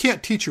don't. You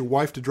can't teach your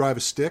wife to drive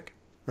a stick,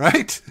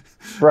 right?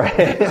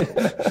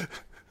 Right.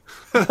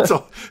 It's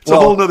a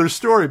whole other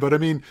story. But I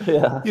mean,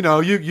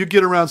 you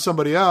get around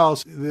somebody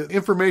else, the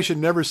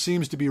information never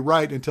seems to be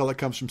right until it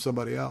comes from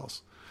somebody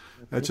else.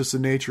 That's just the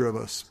nature of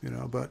us,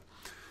 But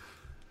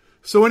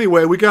so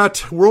anyway, we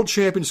got World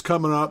Champions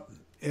coming up,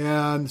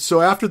 and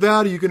so after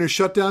that, are you going to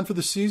shut down for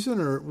the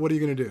season, or what are you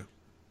going to do?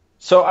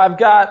 So I've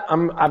got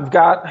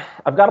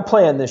a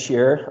plan this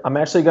year. I'm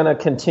actually going to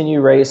continue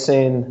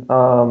racing.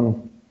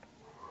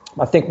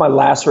 I think my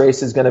last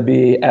race is going to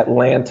be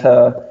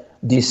Atlanta,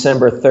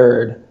 December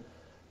 3rd.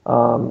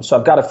 So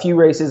I've got a few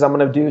races. I'm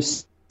going to do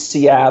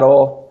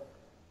Seattle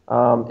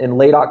in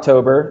late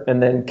October,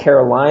 and then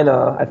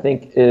Carolina, I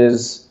think,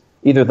 is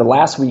either the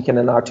last weekend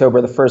in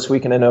October, the first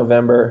weekend in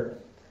November.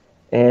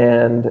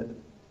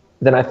 And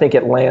then I think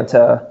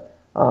Atlanta,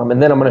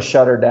 and then I'm going to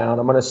shut her down.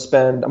 I'm going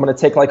to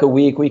take like a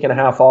week and a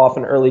half off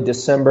in early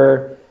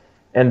December,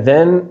 and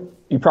then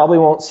you probably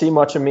won't see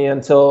much of me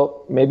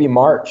until maybe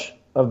March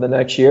of the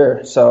next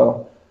year.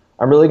 So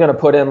I'm really going to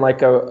put in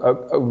like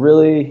a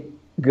really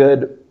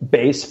good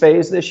base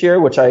phase this year,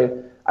 which I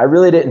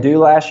really didn't do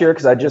last year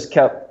because I just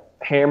kept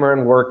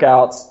hammering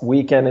workouts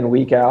week in and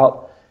week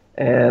out.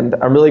 And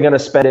I'm really going to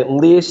spend at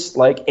least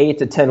like 8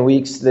 to 10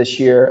 weeks this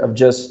year of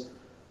just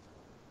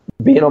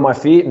being on my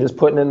feet and just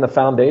putting in the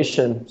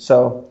foundation.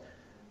 So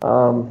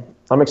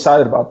I'm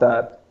excited about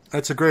that.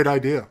 That's a great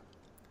idea.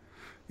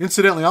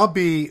 Incidentally, I'll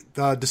be,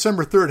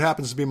 December 3rd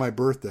happens to be my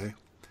birthday.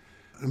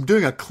 I'm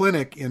doing a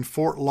clinic in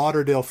Fort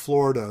Lauderdale,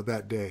 Florida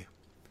that day.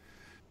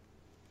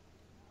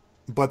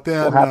 But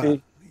then... Well,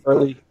 happy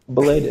early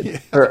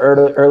belated or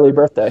early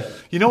birthday.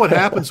 You know what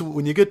happens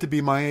when you get to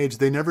be my age?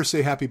 They never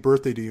say happy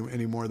birthday to you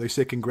anymore. They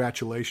say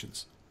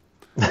congratulations.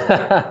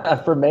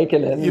 For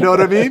making it. You know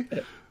what I mean?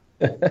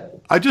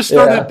 I just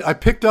started, I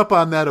picked up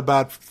on that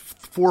about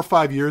 4 or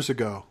 5 years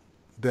ago.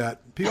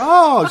 That people,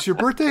 oh, it's your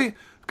birthday?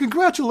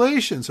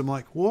 Congratulations. I'm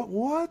like,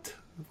 what?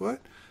 I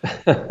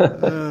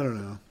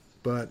don't know.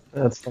 But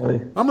that's funny.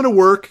 I'm going to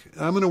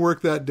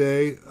work that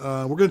day.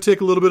 We're going to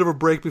take a little bit of a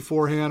break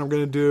beforehand. We're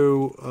going to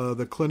do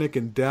the clinic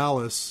in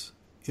Dallas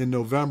in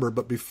November.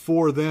 But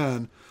before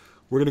then,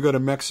 we're going to go to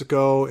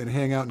Mexico and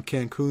hang out in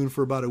Cancun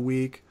for about a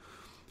week.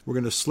 We're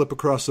going to slip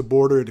across the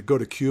border to go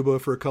to Cuba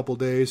for a couple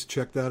days.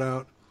 Check that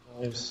out.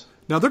 Nice.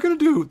 Now they're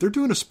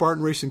doing a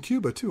Spartan race in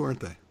Cuba too,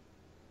 aren't they?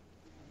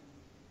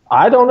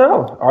 I don't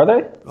know. Are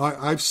they?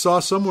 I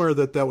saw somewhere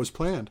that was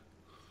planned.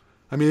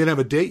 I mean, they didn't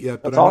have a date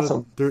yet, but that's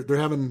awesome. They're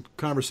having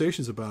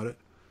conversations about it.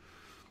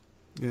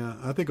 Yeah,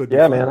 I think it would be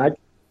fun. Man.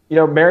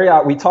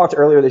 Marriott, we talked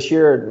earlier this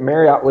year,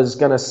 Marriott was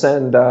going to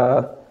send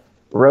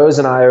Rose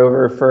and I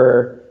over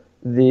for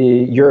the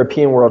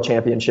European World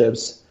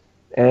Championships,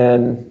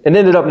 and it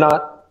ended up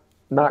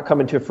not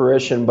coming to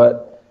fruition,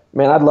 but,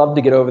 man, I'd love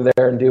to get over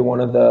there and do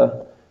one of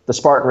the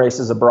Spartan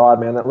races abroad,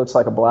 man. That looks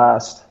like a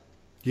blast.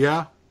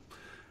 Yeah.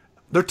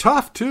 They're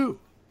tough, too.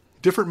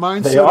 Different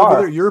mindset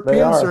over there.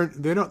 Europeans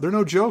they're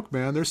no joke,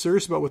 man. They're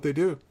serious about what they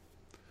do.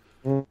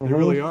 Mm-hmm. They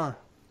really are.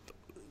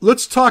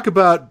 Let's talk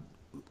about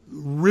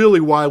really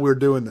why we're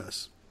doing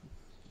this.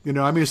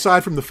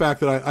 Aside from the fact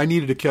that I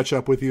needed to catch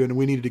up with you and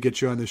we needed to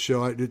get you on this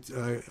show,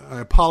 I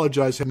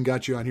apologize I hadn't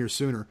got you on here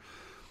sooner.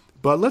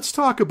 But let's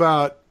talk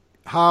about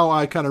how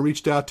I kind of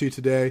reached out to you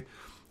today.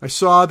 I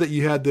saw that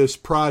you had this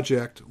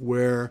project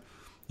where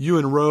you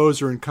and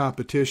Rose are in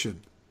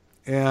competition.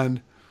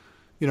 And,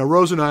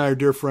 Rose and I are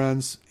dear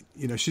friends.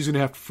 She's going to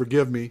have to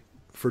forgive me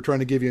for trying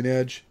to give you an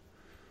edge.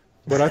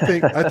 But I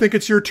think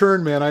it's your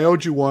turn, man. I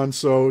owed you one,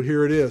 so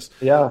here it is.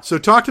 Yeah. So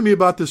talk to me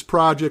about this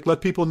project.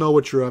 Let people know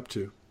what you're up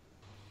to.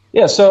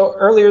 Yeah, so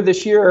earlier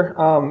this year,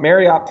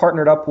 Marriott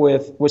partnered up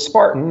with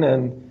Spartan.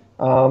 And,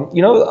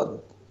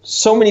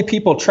 so many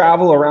people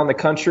travel around the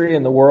country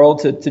and the world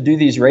to do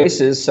these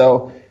races.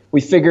 So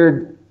we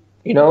figured,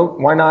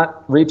 why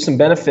not reap some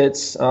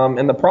benefits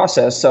in the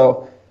process?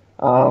 So,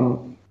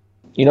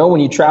 when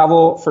you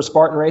travel for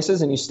Spartan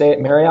races and you stay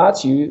at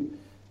Marriott's, you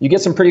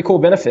get some pretty cool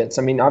benefits.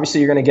 I mean,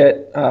 obviously you're going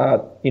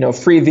to get,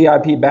 free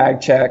VIP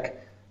bag check,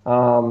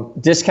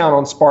 discount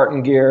on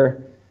Spartan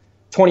gear,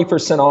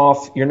 20%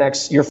 off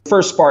your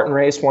first Spartan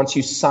race once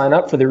you sign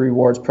up for the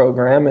rewards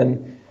program.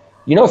 And,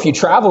 if you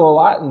travel a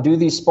lot and do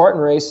these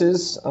Spartan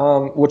races,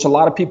 which a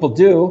lot of people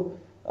do,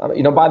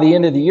 by the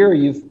end of the year,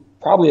 you've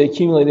probably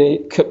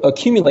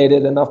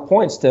accumulated enough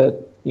points to,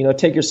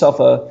 take yourself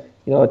a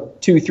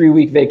 2-3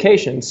 week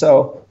vacation.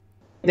 So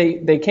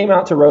they came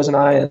out to Rose and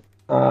I and,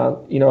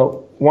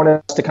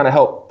 wanted us to kind of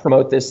help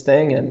promote this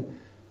thing. And,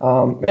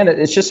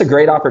 it's just a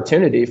great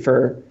opportunity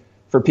for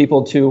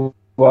people to,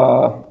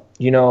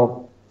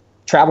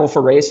 travel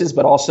for races,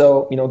 but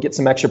also, get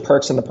some extra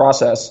perks in the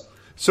process.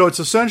 So it's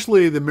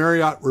essentially the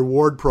Marriott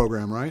reward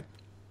program, right?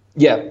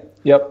 Yeah.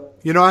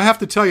 Yep. I have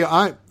to tell you,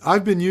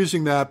 I've been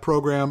using that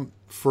program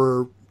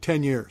for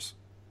 10 years.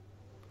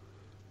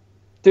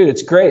 Dude,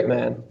 it's great,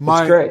 man.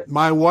 It's great.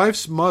 My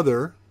wife's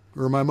mother,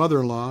 or my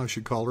mother-in-law, I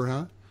should call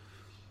her,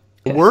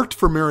 yeah, worked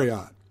for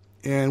Marriott.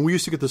 And we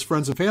used to get this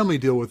friends and family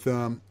deal with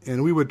them.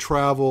 And we would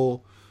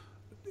travel,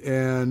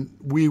 and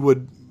we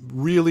would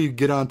really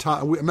get on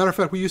top. Matter of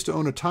fact, we used to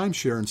own a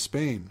timeshare in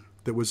Spain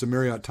that was a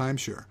Marriott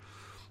timeshare.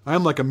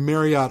 I'm like a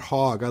Marriott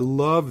hog. I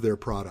love their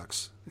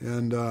products.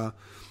 And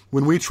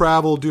when we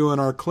travel doing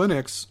our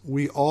clinics,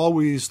 we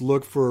always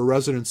look for a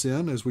Residence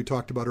Inn, as we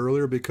talked about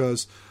earlier,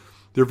 because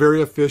they're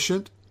very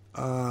efficient.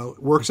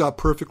 Works out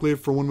perfectly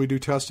for when we do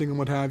testing and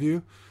what have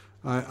you.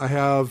 I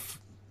have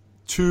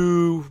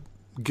 2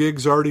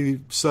 gigs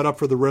already set up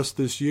for the rest of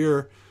this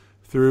year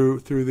through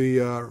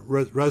the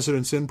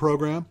Residence Inn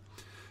program.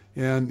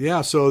 And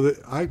yeah, so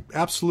I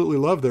absolutely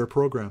love their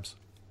programs.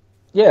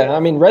 Yeah, I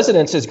mean,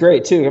 Residence is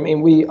great too. I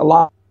mean, a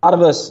lot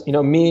of us,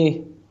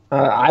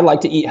 I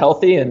like to eat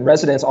healthy, and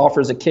Residence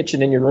offers a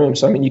kitchen in your room.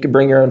 So I mean, you can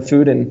bring your own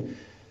food and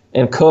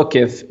cook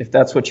if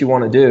that's what you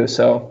want to do.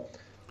 So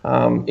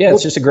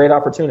It's just a great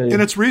opportunity.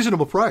 And it's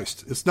reasonable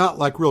priced. It's not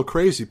like real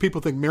crazy.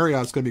 People think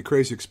Marriott's going to be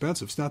crazy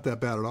expensive. It's not that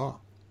bad at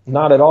all.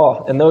 Not at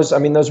all. And those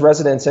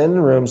Residence Inn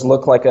rooms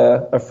look like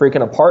a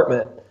freaking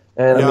apartment.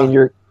 And I mean,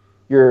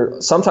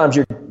 you're sometimes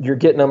you're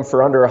getting them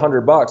for under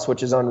 $100,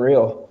 which is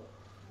unreal.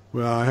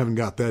 Well, I haven't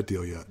got that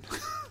deal yet.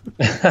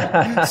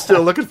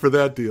 Still looking for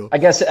that deal. I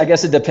guess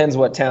it depends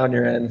what town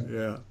you're in.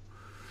 Yeah.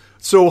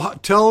 So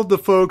tell the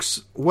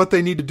folks what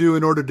they need to do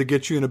in order to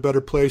get you in a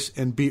better place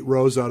and beat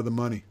Rose out of the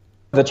money.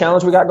 The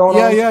challenge we got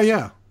going on?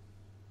 Yeah.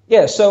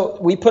 Yeah, so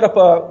we put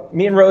up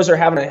me and Rose are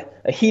having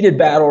a heated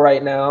battle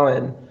right now,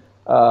 and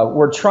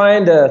we're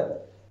trying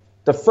the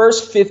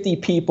first 50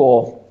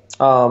 people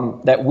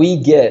that we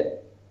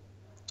get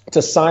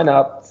to sign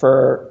up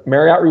for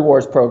Marriott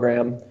Rewards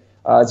program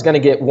is going to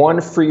get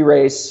one free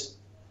race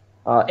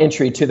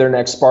entry to their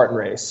next Spartan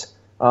race.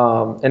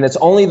 And it's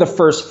only the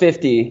first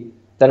 50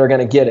 that are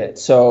going to get it.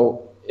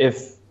 So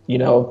if,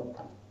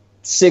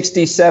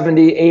 60,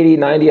 70, 80,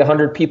 90,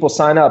 100 people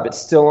sign up, it's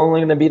still only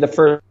going to be the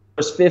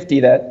first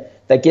 50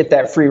 that get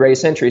that free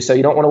race entry. So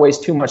you don't want to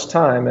waste too much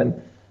time.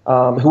 And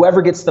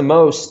whoever gets the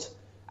most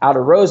out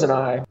of Rose and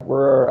I,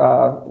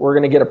 we're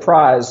going to get a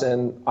prize.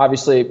 And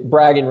obviously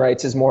bragging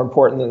rights is more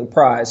important than the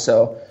prize.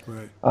 So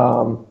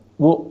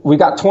we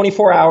got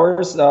 24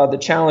 hours. The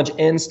challenge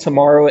ends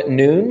tomorrow at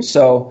noon.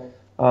 So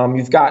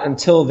you've got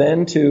until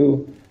then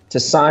to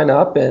sign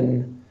up,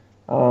 and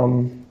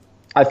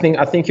I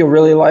think you'll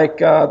really like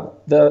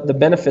the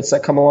benefits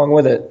that come along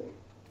with it.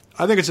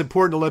 I think it's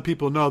important to let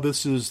people know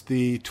this is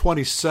the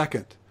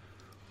 22nd,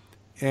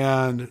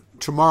 and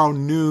tomorrow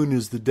noon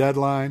is the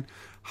deadline.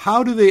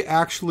 How do they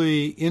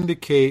actually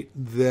indicate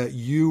that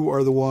you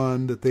are the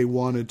one that they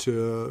wanted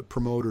to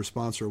promote or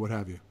sponsor or what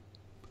have you?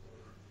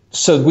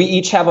 So we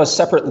each have a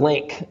separate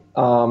link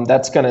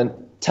that's going to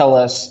tell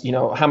us,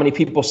 how many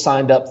people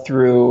signed up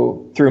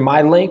through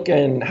my link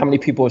and how many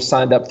people have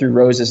signed up through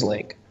Rose's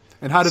link.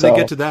 And how do they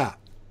get to that?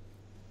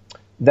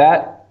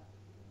 That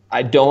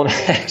I don't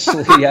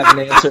actually have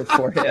an answer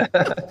for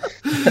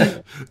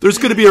you. There's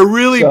going to be a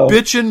really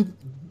bitchin'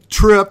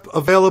 trip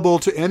available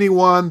to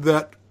anyone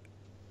that,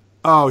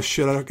 oh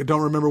shit, I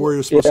don't remember where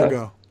you're supposed to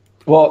go.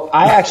 Well,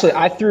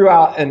 I threw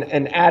out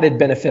an added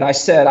benefit. I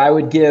said I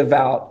would give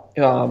out,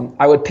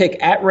 I would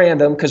pick at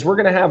random, because we're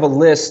going to have a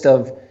list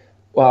of,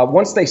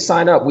 once they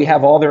sign up, we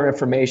have all their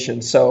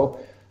information. So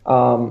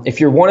if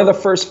you're one of the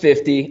first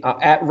 50,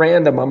 at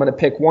random, I'm going to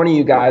pick one of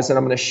you guys, and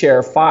I'm going to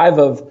share 5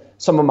 of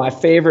some of my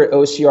favorite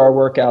OCR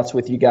workouts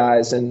with you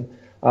guys, and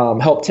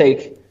help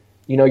take,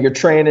 your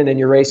training and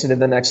your racing to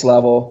the next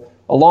level,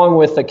 along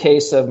with a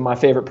case of my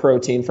favorite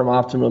protein from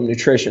Optimum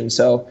Nutrition.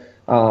 So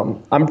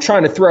I'm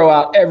trying to throw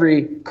out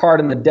every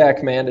card in the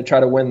deck, man, to try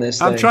to win this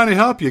thing. I'm trying to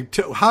help you.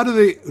 How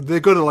do they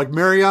go to like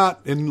Marriott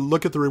and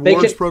look at the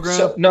rewards program?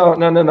 So, no.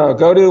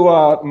 Go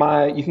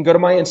to you can go to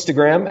my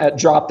Instagram at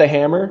Drop the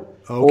Hammer,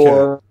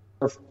 or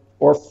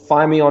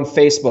find me on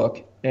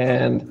Facebook,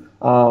 and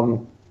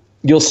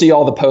you'll see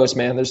all the posts,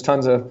 man. There's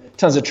tons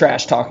of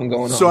trash talking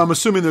going on. So I'm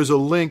assuming there's a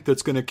link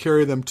that's going to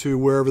carry them to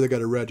wherever they got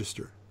to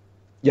register.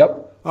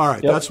 Yep. All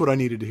right, That's what I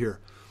needed to hear,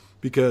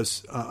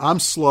 because I'm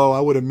slow. I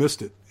would have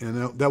missed it,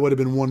 and that would have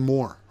been one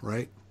more,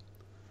 right?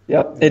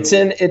 Yep. It's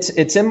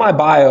in my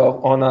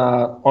bio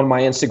on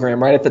my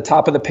Instagram, right at the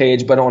top of the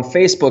page. But on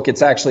Facebook,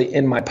 it's actually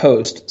in my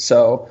post.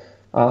 So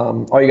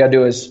all you got to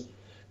do is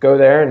go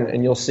there,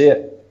 and you'll see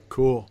it.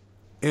 Cool.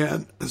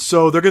 And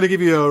so they're going to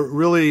give you a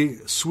really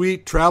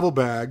sweet travel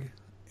bag.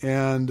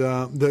 And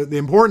the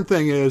important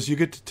thing is you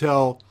get to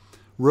tell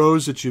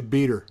Rose that you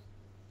beat her.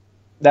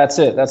 That's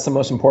it. That's the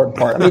most important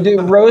part. I mean,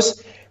 dude,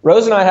 Rose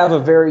and I have a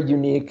very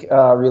unique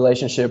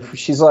relationship.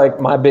 She's like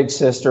my big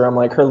sister. I'm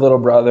like her little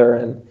brother.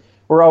 And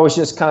we're always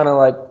just kind of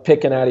like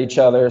picking at each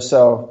other.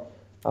 So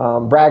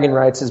bragging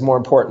rights is more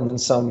important than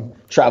some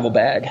travel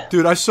bag.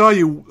 Dude, I saw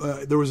you.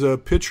 There was a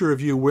picture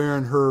of you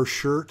wearing her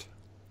shirt.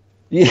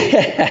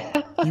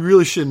 Yeah. You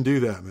really shouldn't do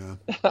that, man.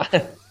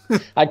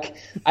 I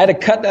had to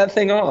cut that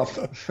thing off.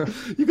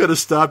 You got to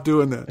stop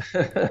doing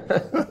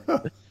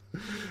that.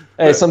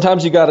 Hey,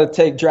 sometimes you got to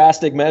take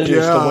drastic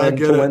measures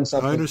to win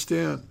something. I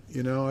understand.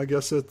 I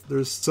guess that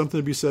there's something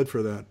to be said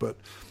for that. But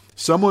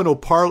someone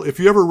will if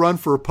you ever run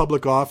for a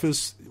public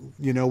office,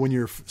 when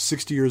you're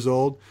 60 years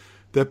old,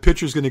 that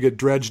picture's going to get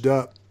dredged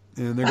up,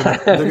 and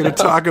they're going to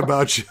talk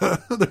about you.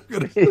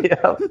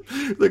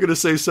 They're going to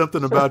say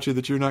something about you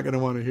that you're not going to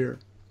want to hear.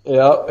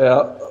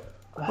 Yeah.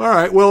 All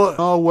right. Well,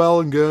 all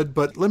well and good,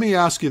 but let me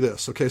ask you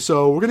this. Okay,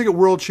 so we're going to get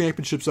World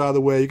Championships out of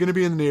the way. You're going to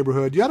be in the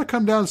neighborhood. You got to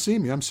come down and see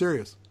me. I'm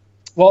serious.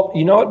 Well,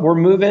 you know what? We're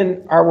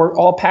moving. We're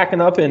all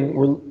packing up,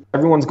 and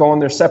everyone's going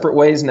their separate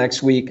ways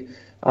next week.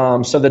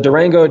 So the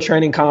Durango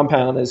training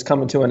compound is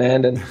coming to an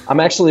end, and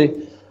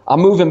I'm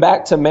moving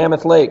back to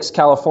Mammoth Lakes,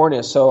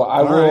 California. So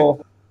I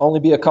will only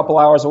be a couple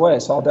hours away.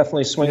 So I'll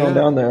definitely swing on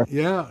down there.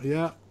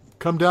 Yeah.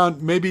 Come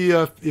down. Maybe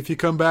if you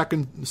come back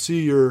and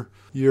see your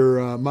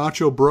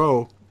macho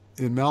bro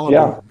in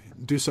Malibu,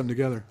 do something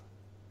together.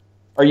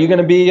 Are you going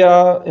to be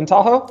in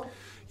Tahoe?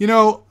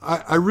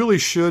 I really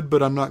should,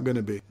 but I'm not going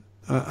to be.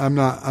 I'm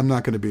not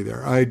going to be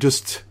there.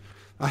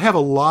 I have a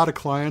lot of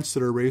clients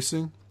that are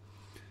racing,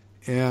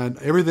 and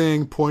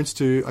everything points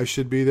to I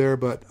should be there,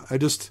 but I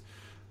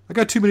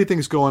got too many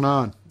things going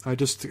on. I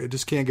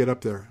just can't get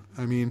up there.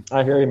 I mean,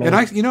 I hear you, man.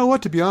 And you know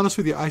what? To be honest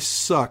with you, I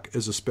suck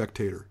as a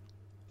spectator.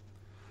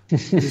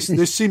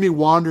 They see me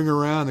wandering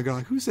around. They're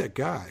going, "Who's that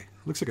guy?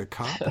 Looks like a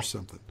cop or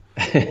something,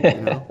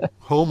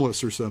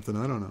 homeless or something.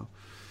 I don't know."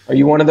 Are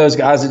you one of those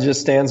guys that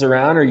just stands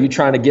around, or are you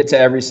trying to get to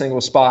every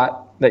single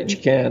spot that you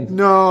can?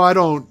 No, I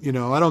don't.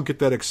 I don't get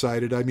that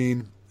excited. I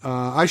mean,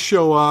 I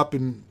show up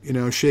and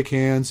shake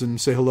hands and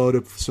say hello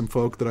to some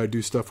folk that I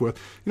do stuff with.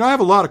 I have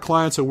a lot of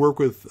clients I work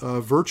with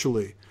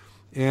virtually,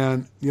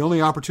 and the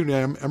only opportunity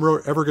I'm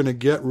ever going to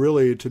get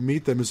really to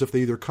meet them is if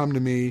they either come to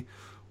me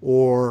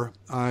or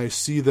I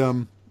see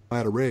them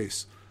at a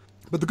race.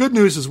 But the good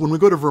news is when we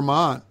go to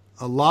Vermont,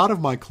 a lot of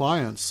my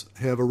clients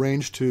have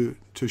arranged to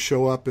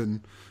show up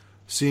and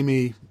see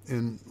me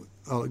and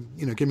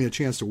give me a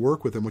chance to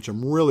work with them, which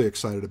I'm really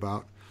excited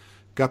about.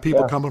 Got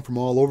people coming from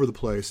all over the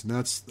place, and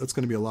that's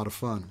going to be a lot of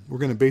fun. We're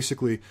going to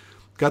basically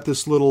got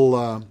this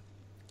little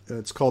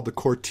it's called the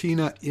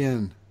Cortina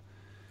Inn,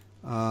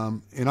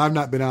 and I've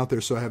not been out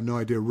there, so I have no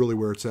idea really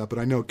where it's at. But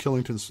I know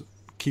Killington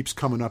keeps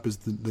coming up as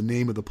the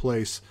name of the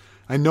place.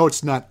 I know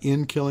it's not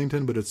in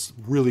Killington, but it's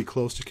really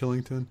close to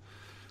Killington.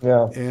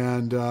 Yeah.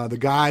 And the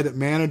guy that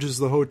manages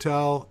the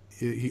hotel,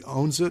 he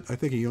owns it. I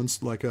think he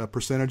owns like a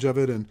percentage of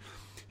it, and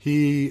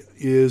he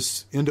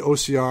is into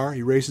OCR.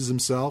 He races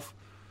himself,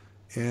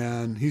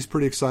 and he's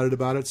pretty excited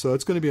about it. So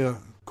it's going to be a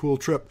cool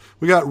trip.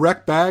 We got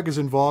Rec Bag is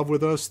involved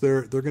with us.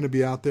 They're going to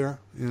be out there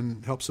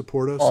and help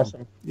support us.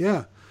 Awesome.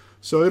 Yeah.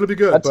 So it'll be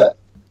good.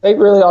 They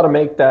really ought to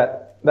make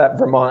that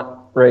Vermont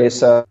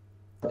race an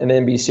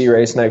NBC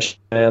race next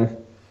year, man.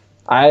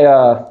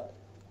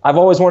 I've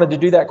always wanted to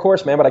do that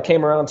course, man, but I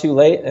came around too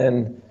late.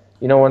 And,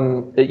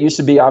 when it used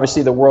to be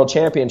obviously the World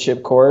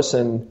Championship course,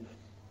 and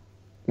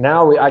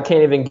now I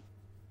can't even get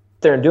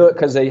there and do it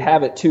because they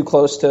have it too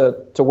close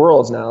to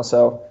Worlds now.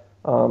 So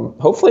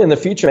hopefully in the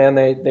future, man,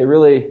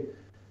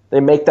 they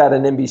make that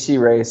an NBC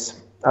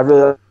race. I'd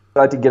really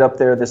like to get up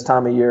there this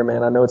time of year,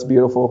 man. I know it's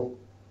beautiful.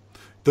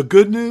 The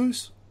good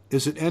news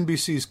is that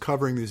NBC's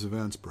covering these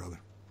events,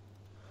 brother.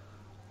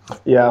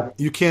 Yeah.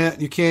 You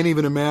can't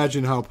even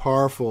imagine how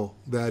powerful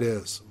that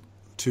is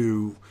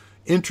to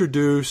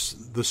introduce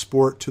the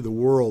sport to the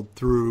world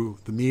through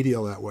the media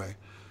that way.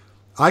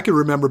 I can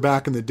remember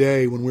back in the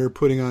day when we were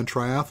putting on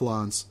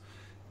triathlons,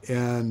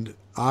 and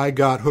I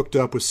got hooked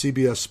up with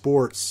CBS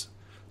Sports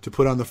to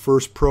put on the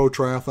first pro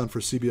triathlon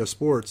for CBS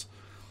Sports,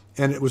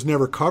 and it was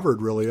never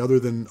covered really other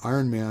than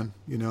Ironman.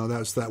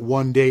 That's that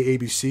one day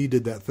ABC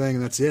did that thing,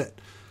 and that's it.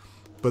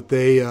 But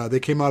they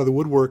came out of the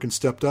woodwork and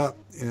stepped up,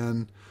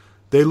 and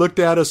they looked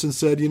at us and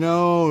said,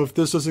 if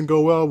this doesn't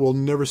go well, we'll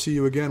never see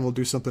you again. We'll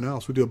do something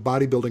else. We'll do a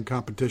bodybuilding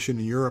competition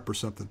in Europe or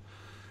something.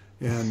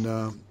 And,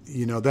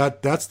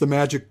 that's the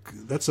magic.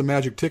 That's the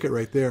magic ticket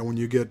right there when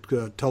you get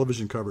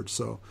television coverage.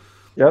 So,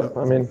 yep.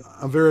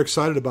 I'm very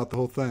excited about the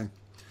whole thing.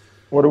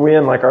 What are we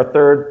in, like our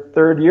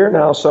third year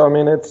now? So,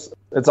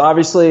 it's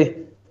obviously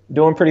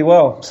doing pretty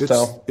well.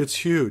 So it's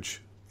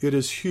huge. It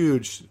is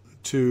huge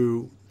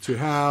to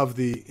have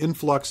the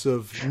influx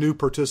of new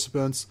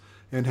participants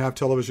and have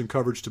television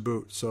coverage to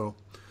boot. So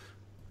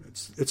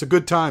it's a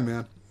good time,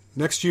 man.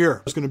 Next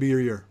year is going to be your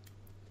year.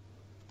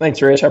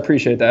 Thanks, Rich. I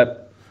appreciate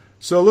that.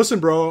 So listen,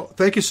 bro,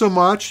 thank you so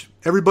much.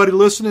 Everybody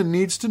listening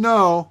needs to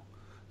know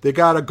they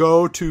got to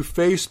go to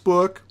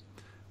Facebook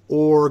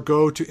or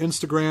go to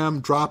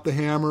Instagram, drop the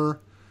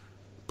hammer,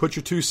 put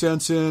your 2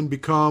 cents in,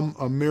 become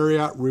a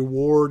Marriott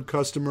Reward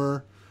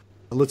customer.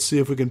 Let's see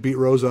if we can beat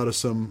Rose out of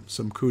some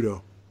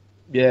kudo.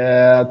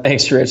 Yeah,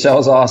 thanks, Rich. That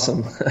was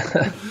awesome.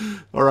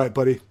 All right,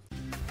 buddy.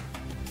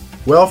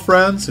 Well,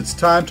 friends, it's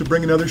time to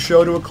bring another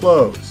show to a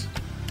close.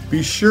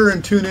 Be sure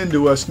and tune in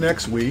to us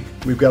next week.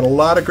 We've got a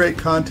lot of great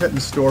content in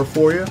store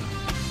for you.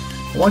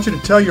 I want you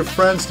to tell your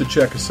friends to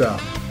check us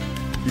out.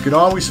 You can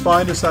always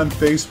find us on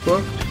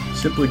Facebook.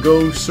 Simply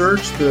go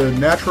search the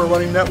Natural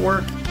Running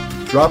Network.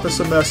 Drop us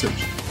a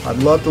message. I'd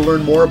love to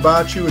learn more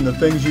about you and the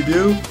things you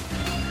do.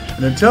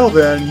 And until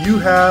then, you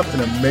have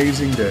an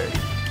amazing day.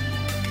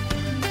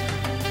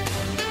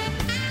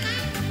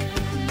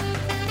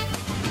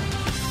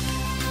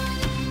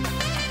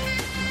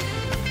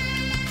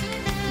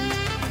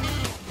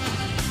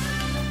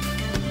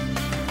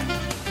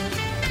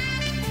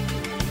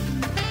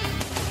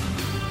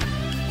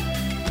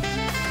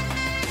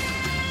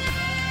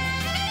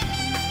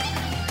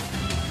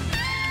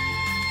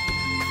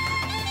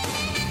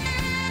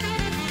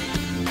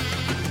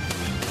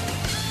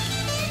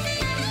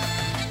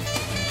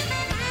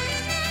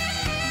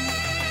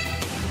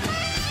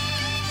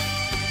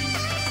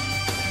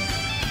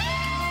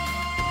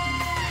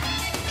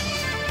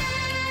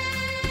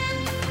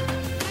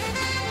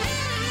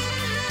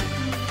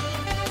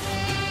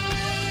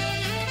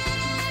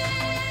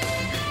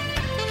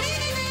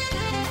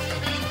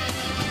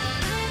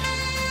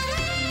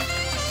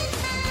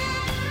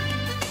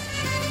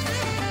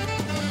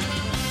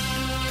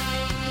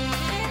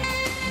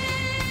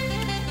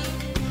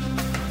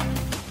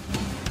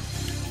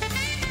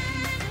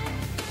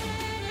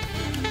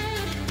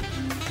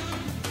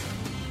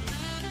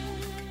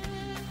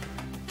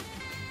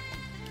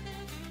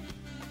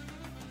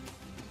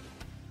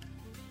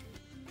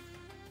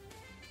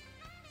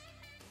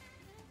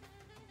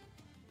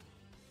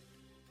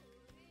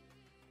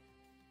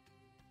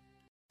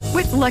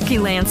 With Lucky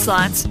Land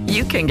Slots,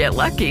 you can get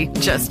lucky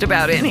just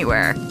about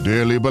anywhere.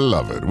 Dearly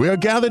beloved, we are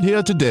gathered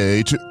here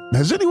today to...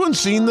 Has anyone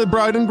seen the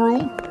bride and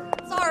groom?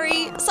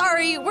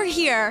 Sorry, we're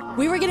here.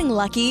 We were getting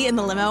lucky in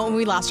the limo and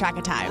we lost track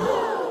of time.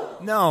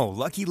 No,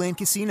 Lucky Land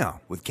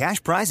Casino, with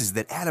cash prizes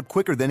that add up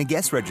quicker than a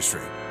guest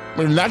registry.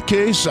 In that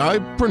case, I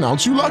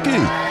pronounce you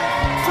lucky.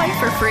 Play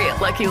for free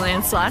at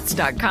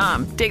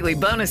LuckyLandSlots.com. Daily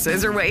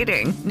bonuses are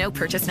waiting. No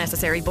purchase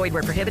necessary. Void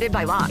where prohibited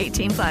by law.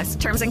 18+.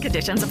 Terms and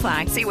conditions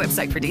apply. See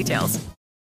website for details.